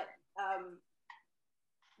 but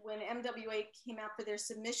when MWA came out for their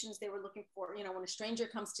submissions, they were looking for, when a stranger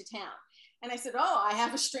comes to town. And I said, oh, I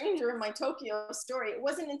have a stranger in my Tokyo story. It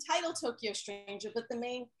wasn't entitled Tokyo Stranger, but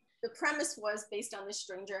the premise was based on this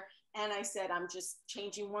stranger. And I said, I'm just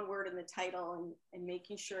changing one word in the title and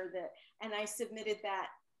making sure that, and I submitted that.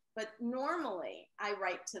 But normally I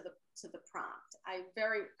write to the prompt. I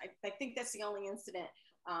think that's the only incident.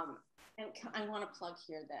 And I want to plug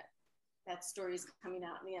here that story is coming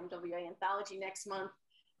out in the MWA anthology next month.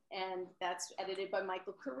 And that's edited by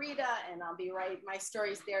Michael Carita, and I'll be writing my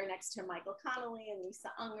stories there next to Michael Connolly and Lisa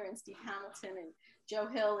Unger and Steve Hamilton and Joe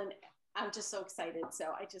Hill, and I'm just so excited, so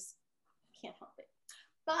I just can't help it.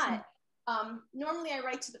 But normally I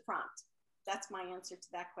write to the prompt. That's my answer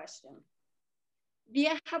to that question.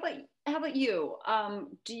 Yeah, how about you?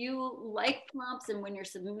 Do you like prompts, and when you're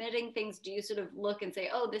submitting things, do you sort of look and say,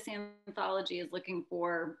 oh, this anthology is looking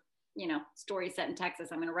for story set in Texas,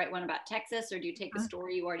 I'm going to write one about Texas, or do you take a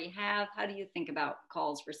story you already have? How do you think about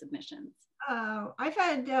calls for submissions? I've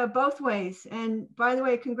had both ways. And by the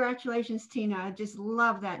way, congratulations, Tina. I just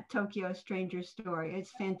love that Tokyo Stranger story.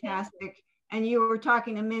 It's fantastic. And you were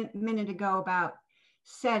talking a minute ago about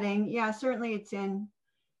setting. Yeah, certainly it's in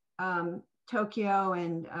Tokyo,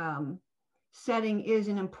 and setting is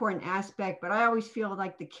an important aspect, but I always feel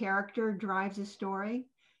like the character drives a story.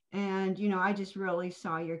 And, I just really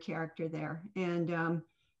saw your character there. And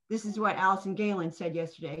this is what Allison Galen said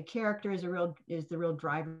yesterday. Character is the real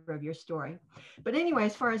driver of your story. But anyway,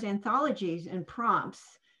 as far as anthologies and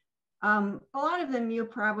prompts, A lot of them you'll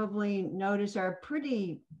probably notice are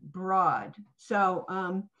pretty broad. So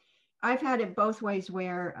I've had it both ways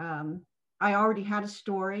where I already had a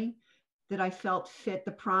story that I felt fit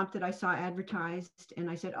the prompt that I saw advertised. And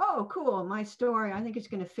I said, oh, cool, my story, I think it's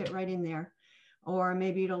going to fit right in there. Or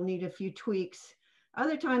maybe it'll need a few tweaks.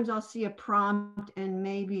 Other times I'll see a prompt and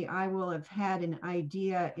maybe I will have had an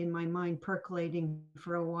idea in my mind percolating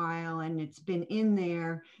for a while and it's been in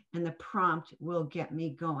there and the prompt will get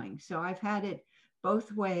me going. So I've had it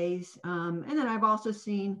both ways. And then I've also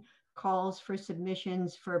seen calls for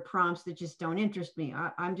submissions for prompts that just don't interest me.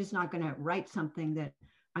 I'm just not going to write something that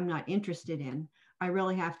I'm not interested in. I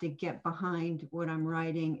really have to get behind what I'm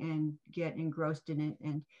writing and get engrossed in it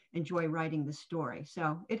and enjoy writing the story.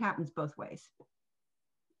 So it happens both ways.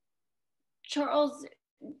 Charles,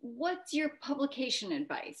 what's your publication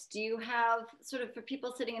advice? Do you have sort of for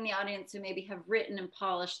people sitting in the audience who maybe have written and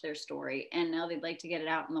polished their story and now they'd like to get it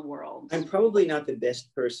out in the world? I'm probably not the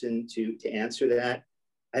best person to answer that.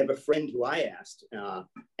 I have a friend who I asked,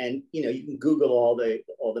 and you can Google all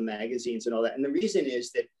the magazines and all that. And the reason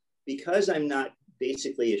is that because I'm not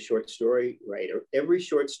basically a short story writer, every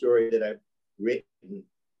short story that I've written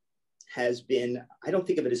has been, I don't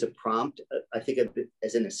think of it as a prompt. I think of it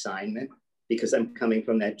as an assignment because I'm coming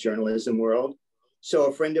from that journalism world. So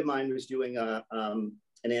a friend of mine was doing an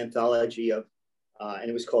anthology of, and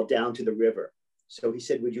it was called Down to the River. So he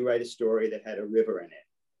said, would you write a story that had a river in it?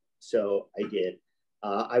 So I did.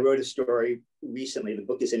 I wrote a story recently. The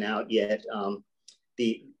book isn't out yet.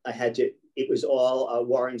 It was all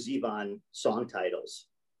Warren Zevon song titles.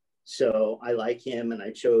 So I like him and I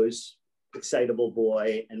chose Excitable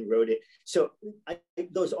Boy and wrote it. So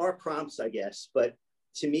those are prompts, I guess, but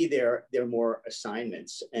to me, they're more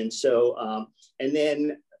assignments. And so, and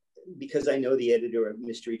then because I know the editor of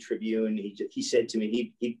Mystery Tribune, he said to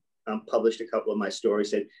me, he published a couple of my stories,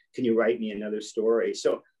 said, can you write me another story?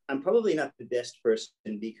 So I'm probably not the best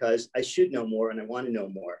person because I should know more and I want to know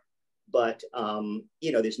more. But,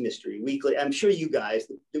 there's Mystery Weekly. I'm sure you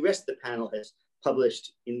guys, the rest of the panel has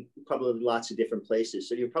published in probably lots of different places.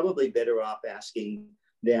 So you're probably better off asking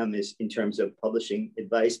them in terms of publishing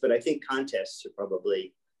advice. But I think contests are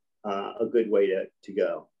probably a good way to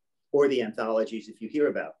go. Or the anthologies if you hear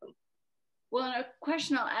about them. Well, and a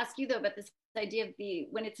question I'll ask you though about this idea of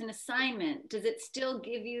when it's an assignment, does it still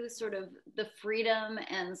give you sort of the freedom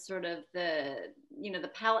and sort of the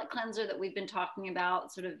palate cleanser that we've been talking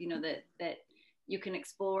about, sort of, that you can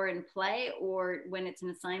explore and play, or when it's an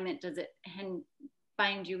assignment, does it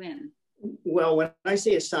bind you in? Well, when I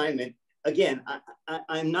say assignment, again,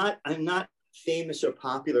 I'm not famous or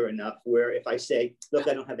popular enough where if I say, look,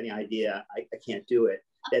 I don't have any idea, I can't do it,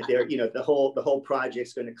 that the whole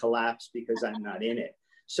project's going to collapse because I'm not in it.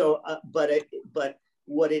 So, but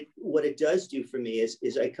what it does do for me is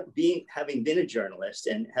having been a journalist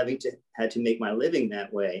and had to make my living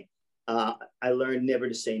that way, I learned never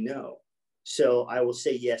to say no. So I will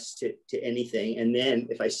say yes to anything, and then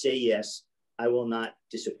if I say yes, I will not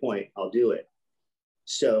disappoint. I'll do it.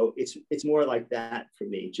 So it's more like that for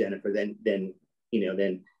me, Jennifer, than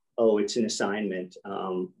oh, it's an assignment.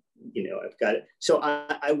 I've got it. So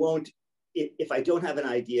I won't. If I don't have an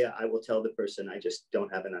idea, I will tell the person I just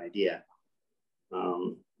don't have an idea.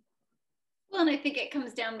 Well, and I think it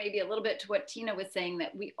comes down maybe a little bit to what Tina was saying,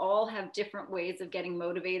 that we all have different ways of getting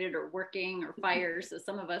motivated or working or fired. So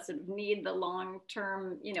some of us need the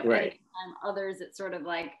long-term, right. editing time. Others, it's sort of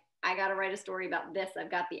like, I got to write a story about this.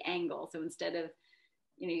 I've got the angle. So instead of,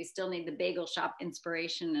 you still need the bagel shop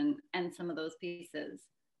inspiration and some of those pieces.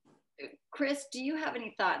 Chris, do you have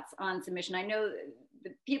any thoughts on submission? I know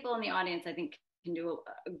the people in the audience, I think, can do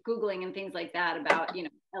Googling and things like that about,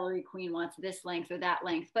 Ellery Queen wants this length or that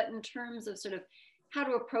length. But in terms of sort of how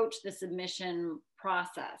to approach the submission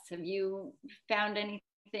process, have you found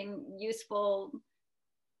anything useful?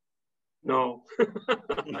 No,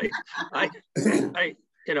 I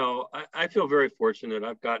feel very fortunate.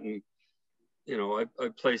 I've gotten, I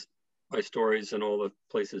placed my stories in all the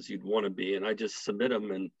places you'd want to be, and I just submit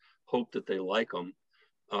them and hope that they like them.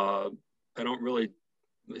 I don't really,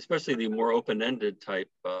 especially the more open-ended type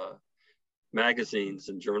magazines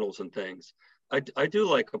and journals and things. I do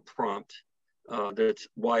like a prompt that's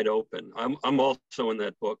wide open. I'm also in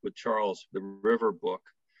that book with Charles, the River book,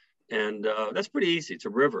 and that's pretty easy. It's a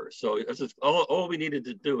river, so all we needed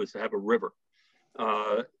to do is to have a river.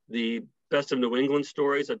 The Best of New England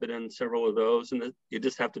stories, I've been in several of those, and you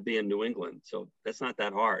just have to be in New England, so that's not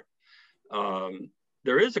that hard.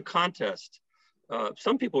 There is a contest.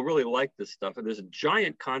 Some people really like this stuff, and there's a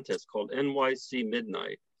giant contest called NYC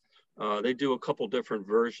Midnight. They do a couple different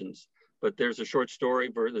versions, but there's a short story,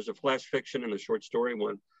 there's a flash fiction and a short story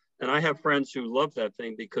one, And I have friends who love that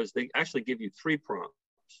thing because they actually give you 3 prompts.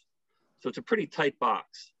 So it's a pretty tight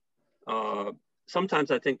box.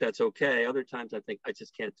 Sometimes I think that's okay. Other times I think I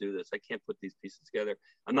just can't do this. I can't put these pieces together.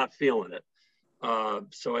 I'm not feeling it.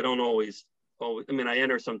 So I don't always, I mean, I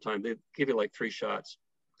enter sometimes, they give you like 3 shots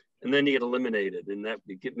and then you get eliminated, and that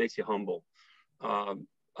makes you humble.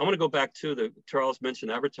 I want to go back to Charles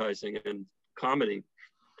mentioned advertising and comedy.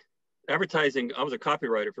 Advertising, I was a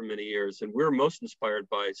copywriter for many years, and we're most inspired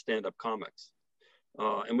by stand-up comics.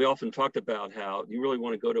 And we often talked about how you really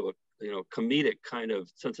want to go to a comedic kind of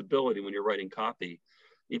sensibility when you're writing copy,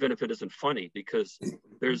 even if it isn't funny, because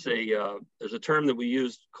there's a term that we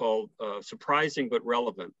use called surprising but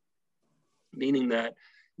relevant, meaning that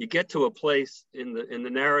you get to a place in the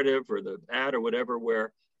narrative or the ad or whatever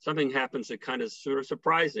where something happens that kind of sort of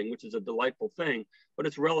surprising, which is a delightful thing, but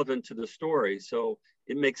it's relevant to the story. So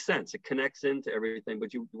it makes sense. It connects into everything,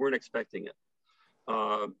 but you weren't expecting it.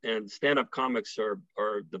 And stand-up comics are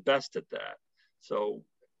the best at that. So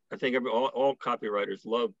I think all copywriters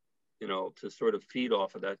love, to sort of feed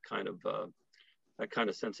off of that kind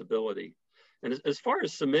of sensibility. And as far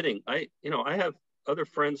as submitting, I have other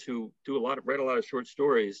friends who write a lot of short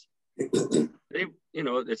stories.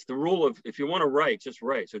 It's the rule of, if you want to write, just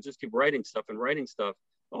write. So just keep writing stuff and writing stuff.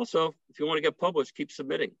 Also, if you want to get published, keep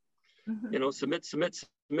submitting. Submit.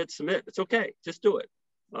 It's okay. Just do it.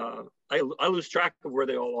 I lose track of where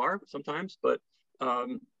they all are sometimes, but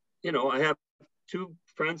I have 2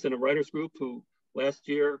 friends in a writers group who last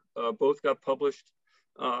year both got published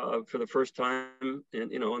for the first time,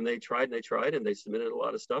 and they tried and they submitted a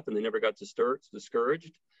lot of stuff and they never got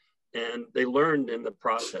discouraged, and they learned in the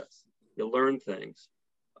process. You learn things.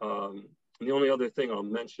 And the only other thing I'll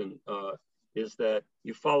mention is that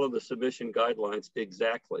you follow the submission guidelines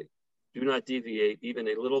exactly. Do not deviate even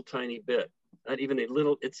a little tiny bit, not even a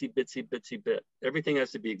little itsy bitsy bit. Everything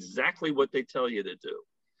has to be exactly what they tell you to do.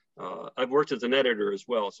 I've worked as an editor as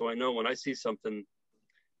well, so I know when I see something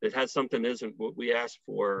that has something isn't what we asked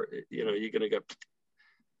for, you're going to get.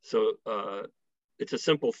 So it's a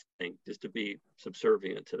simple thing, just to be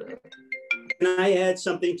subservient to that. Can I add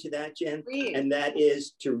something to that, Jen? Please. And that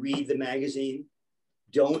is to read the magazine.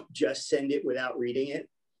 Don't just send it without reading it,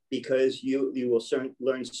 because you will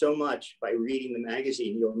learn so much by reading the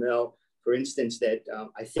magazine. You'll know, for instance, that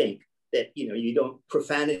I think that,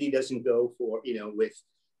 profanity doesn't go for, with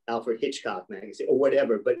Alfred Hitchcock magazine or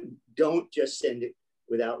whatever, but don't just send it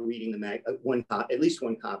without reading at least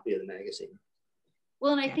one copy of the magazine.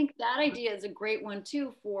 Well, and I think that idea is a great one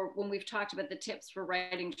too, for when we've talked about the tips for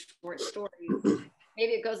writing short stories.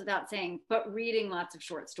 Maybe it goes without saying, but reading lots of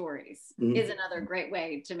short stories is another great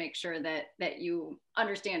way to make sure that you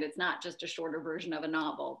understand it's not just a shorter version of a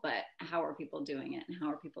novel, but how are people doing it and how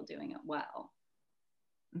are people doing it well.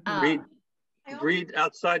 Read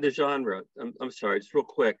outside the genre. I'm sorry, just real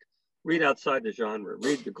quick. Read outside the genre.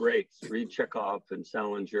 Read the greats. Read Chekhov and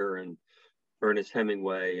Salinger and Ernest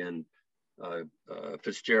Hemingway and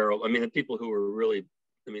Fitzgerald. I mean, the people who were really,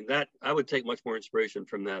 that I would take much more inspiration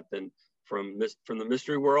from that than from the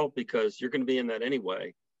mystery world, because you're going to be in that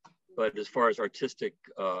anyway. But as far as artistic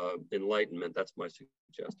enlightenment, that's my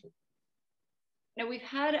suggestion. Now, we've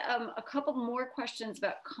had a couple more questions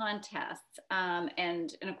about contests, and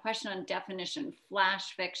a question on definition.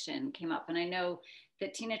 Flash fiction came up, and I know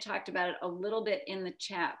that Tina talked about it a little bit in the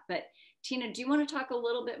chat, but Tina, do you want to talk a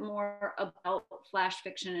little bit more about flash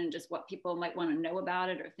fiction and just what people might want to know about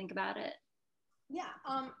it or think about it? Yeah,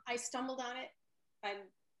 I stumbled on it.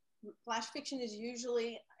 Flash fiction is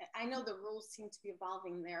usually, I know the rules seem to be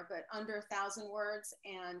evolving there, but under 1,000 words,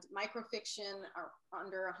 and microfiction are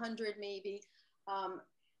under 100 maybe.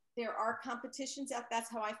 There are competitions out.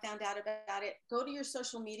 That's how I found out about it. Go to your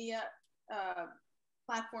social media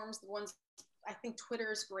platforms. The ones, I think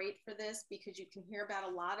Twitter is great for this, because you can hear about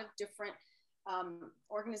a lot of different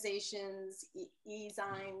organizations,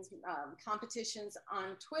 e-zines, competitions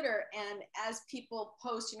on Twitter. And as people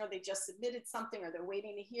post, they just submitted something or they're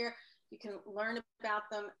waiting to hear, you can learn about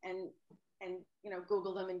them and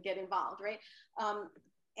Google them and get involved, right?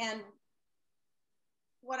 And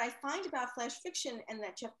what I find about flash fiction, and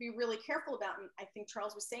that you have to be really careful about, and I think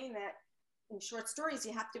Charles was saying that in short stories,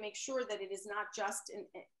 you have to make sure that it is not just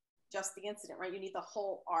the incident, right? You need the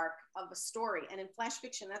whole arc of a story. And in flash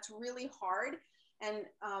fiction, that's really hard. And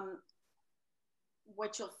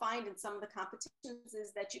what you'll find in some of the competitions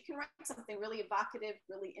is that you can write something really evocative,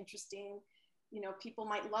 really interesting. People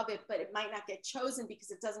might love it, but it might not get chosen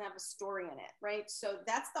because it doesn't have a story in it, right? So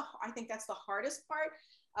I think that's the hardest part.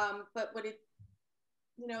 But what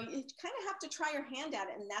you kind of have to try your hand at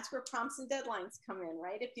it. And that's where prompts and deadlines come in,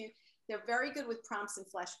 right? They're very good with prompts in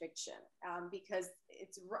flash fiction, because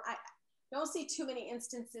I don't see too many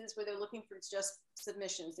instances where they're looking for just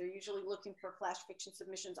submissions. They're usually looking for flash fiction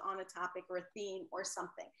submissions on a topic or a theme or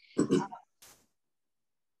something.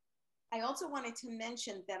 I also wanted to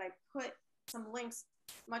mention that I put some links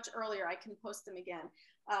much earlier. I can post them again.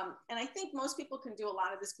 And I think most people can do a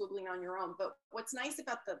lot of this Googling on your own. But what's nice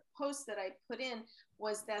about the posts that I put in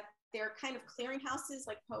was that they're kind of clearinghouses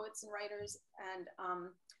like Poets and Writers and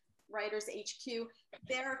Writers HQ.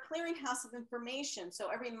 They're a clearinghouse of information. So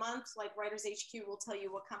every month, like Writers HQ will tell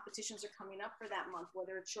you what competitions are coming up for that month,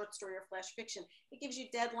 whether it's short story or flash fiction. It gives you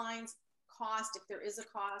deadlines, cost, if there is a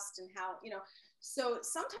cost, and how, you know. So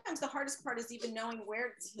sometimes the hardest part is even knowing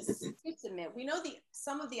where to submit. We know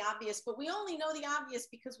some of the obvious, but we only know the obvious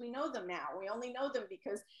because we know them now. We only know them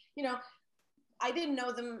because, you know, I didn't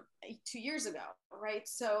know them 2 years ago, right?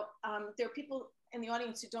 So there are people in the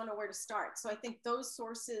audience who don't know where to start. So I think those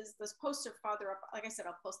sources, those posts are farther up. Like I said,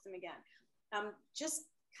 I'll post them again. Just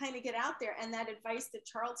kind of get out there. And that advice that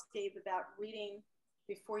Charles gave about reading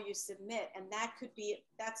before you submit, and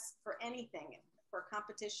that's for anything, for a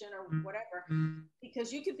competition or whatever,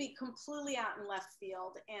 because you could be completely out in left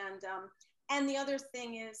field. And the other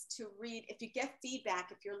thing is to read, if you get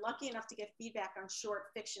feedback, if you're lucky enough to get feedback on short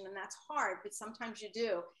fiction, and that's hard, but sometimes you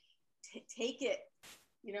do, take it,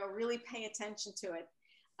 you know, really pay attention to it.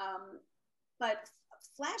 But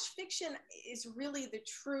flash fiction is really the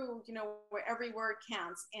true, you know, where every word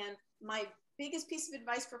counts. And my biggest piece of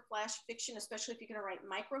advice for flash fiction, especially if you're going to write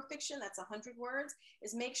microfiction, that's 100 words,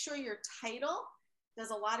 is make sure your title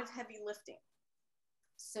does a lot of heavy lifting,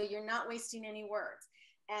 so you're not wasting any words.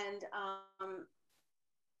 And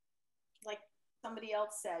like somebody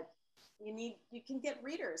else said, you can get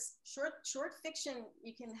readers. Short fiction,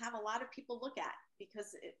 you can have a lot of people look at,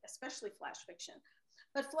 because especially flash fiction.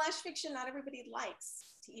 But flash fiction, not everybody likes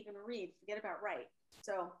to even read. Forget about write.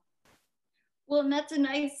 So. Well, and that's a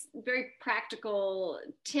nice, very practical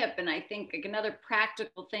tip. And I think like another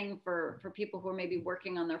practical thing for people who are maybe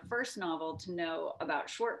working on their first novel to know about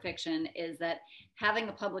short fiction is that having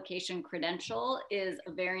a publication credential is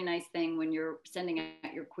a very nice thing when you're sending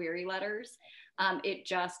out your query letters. It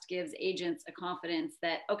just gives agents a confidence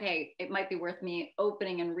that, okay, it might be worth me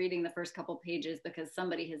opening and reading the first couple pages because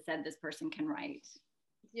somebody has said this person can write.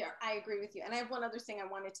 Yeah, I agree with you. And I have one other thing I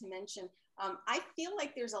wanted to mention. I feel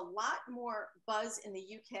like there's a lot more buzz in the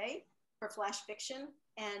UK for flash fiction.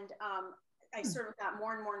 And I sort of got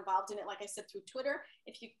more and more involved in it, like I said, through Twitter.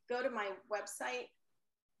 If you go to my website,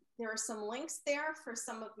 there are some links there for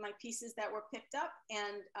some of my pieces that were picked up.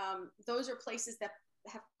 And those are places that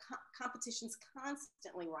have competitions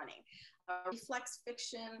constantly running. Reflex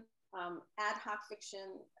fiction, ad hoc fiction,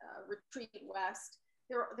 Retreat West.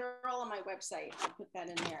 They're all on my website. I'll put that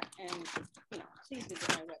in there. And, you know, please visit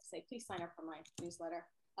my website. Please sign up for my newsletter.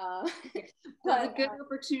 Well, a good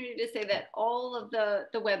opportunity to say that all of the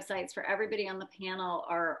websites for everybody on the panel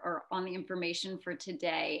are on the information for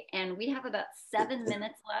today. And we have about 7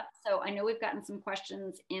 minutes left. So I know we've gotten some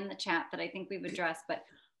questions in the chat that I think we've addressed, but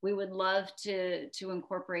we would love to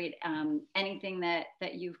incorporate anything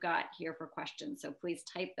that you've got here for questions. So please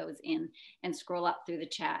type those in and scroll up through the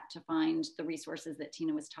chat to find the resources that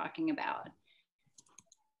Tina was talking about.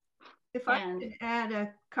 If I could add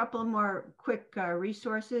a couple more quick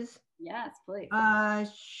resources. Yes, please.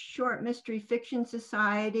 Short Mystery Fiction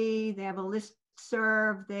Society, they have a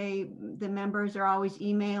listserv. The members are always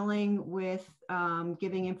emailing with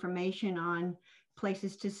giving information on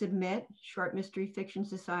places to submit. Short Mystery Fiction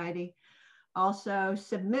Society. Also,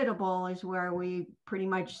 Submittable is where we pretty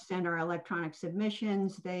much send our electronic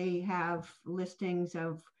submissions. They have listings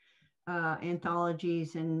of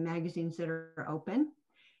anthologies and magazines that are open.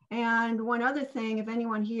 And one other thing, if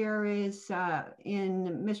anyone here is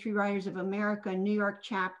in Mystery Writers of America, New York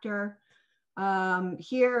chapter,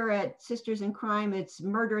 here at Sisters in Crime, it's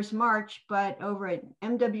Murderous March, but over at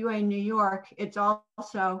MWA New York, it's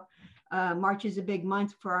also March is a big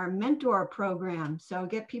month for our mentor program. So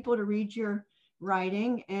get people to read your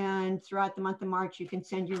writing, and throughout the month of March, you can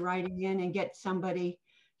send your writing in and get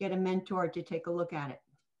a mentor to take a look at it.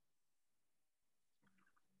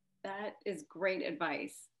 That is great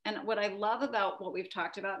advice. And what I love about what we've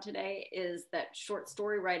talked about today is that short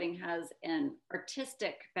story writing has an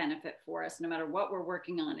artistic benefit for us. No matter what we're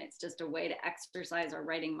working on, it's just a way to exercise our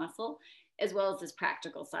writing muscle, as well as this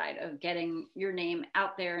practical side of getting your name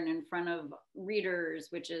out there and in front of readers,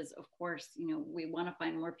 which is, of course, you know, we want to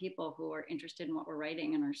find more people who are interested in what we're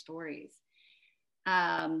writing and our stories.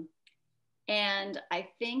 And I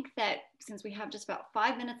think that since we have just about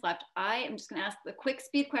 5 minutes left, I am just going to ask the quick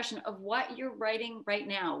speed question of what you're writing right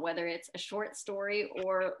now, whether it's a short story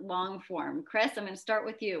or long form. Chris, I'm going to start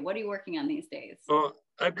with you. What are you working on these days? Well,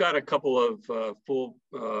 I've got a couple of full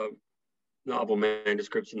novel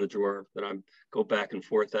manuscripts in the drawer that I go back and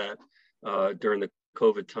forth at during the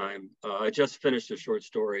COVID time. I just finished a short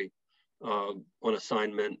story on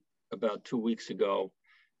assignment about 2 weeks ago.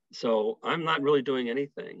 So I'm not really doing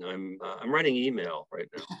anything. I'm writing email right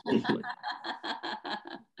now.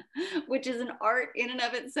 Which is an art in and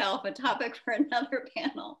of itself, a topic for another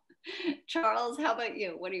panel. Charles, how about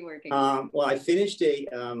you? What are you working on? Well, I finished a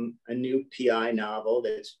new PI novel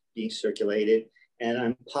that's being circulated, and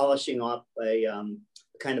I'm polishing off a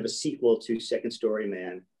kind of a sequel to Second Story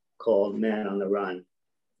Man called Man on the Run,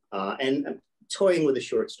 and I'm toying with a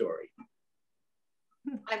short story.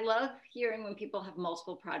 I love hearing when people have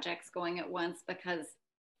multiple projects going at once, because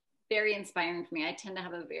very inspiring for me. I tend to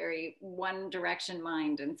have a very one direction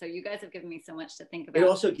mind. And so you guys have given me so much to think about. It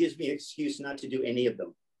also gives me an excuse not to do any of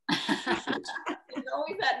them. There's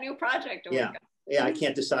always that new project. Yeah. Yeah, I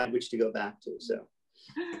can't decide which to go back to. So,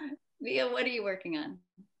 Via, what are you working on?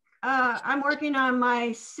 I'm working on my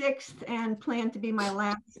 6th and plan to be my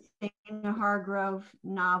last Dana Hargrove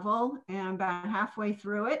novel, and I'm about halfway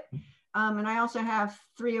through it. And I also have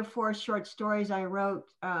 3 or 4 short stories I wrote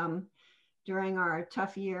during our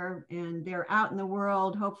tough year, and they're out in the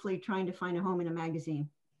world, hopefully trying to find a home in a magazine.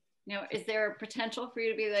 Now, is there a potential for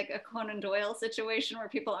you to be like a Conan Doyle situation where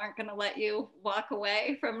people aren't going to let you walk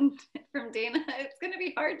away from Dana? It's going to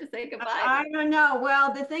be hard to say goodbye. I don't know.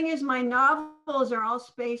 Well, the thing is, my novels are all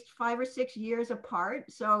spaced 5 or 6 years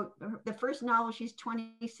apart. So the first novel, she's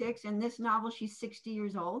 26, and this novel, she's 60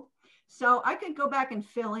 years old. So I could go back and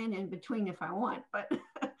fill in between if I want, but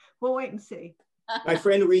we'll wait and see. My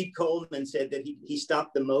friend Reed Coleman said that he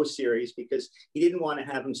stopped the Mo series because he didn't want to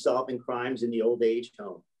have him solving crimes in the old age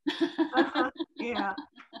home. Yeah.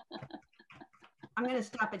 I'm going to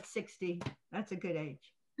stop at 60. That's a good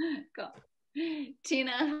age. Cool.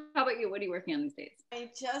 Tina, how about you? What are you working on these days? I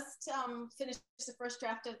just finished the first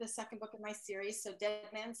draft of the second book of my series, so Dead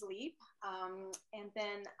Man's Leap. And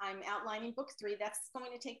then I'm outlining book 3. That's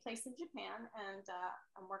going to take place in Japan. And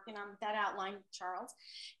I'm working on that outline, Charles.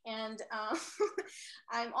 And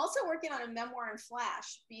I'm also working on a memoir in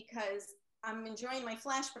Flash, because I'm enjoying my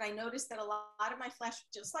Flash, but I noticed that a lot of my Flash,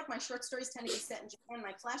 just like my short stories tend to be set in Japan,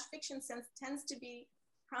 my Flash fiction tends to be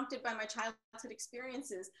prompted by my childhood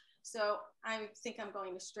experiences. So I think I'm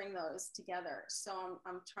going to string those together. So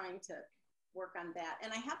I'm trying to work on that.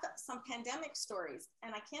 And I have some pandemic stories,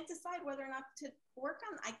 and I can't decide whether or not to work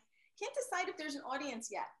on. I can't decide if there's an audience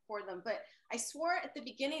yet for them, but I swore at the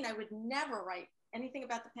beginning I would never write anything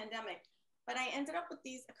about the pandemic. But I ended up with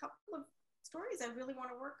a couple of stories I really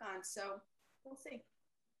want to work on. So we'll see.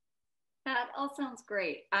 That all sounds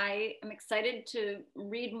great. I am excited to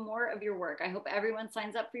read more of your work. I hope everyone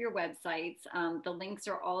signs up for your websites. The links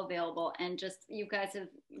are all available, and just you guys have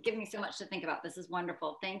given me so much to think about. This is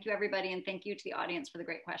wonderful. Thank you, everybody, and thank you to the audience for the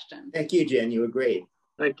great questions. Thank you, Jen. You were great.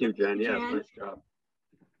 Thank you, Jen. Jen. Yes, nice job.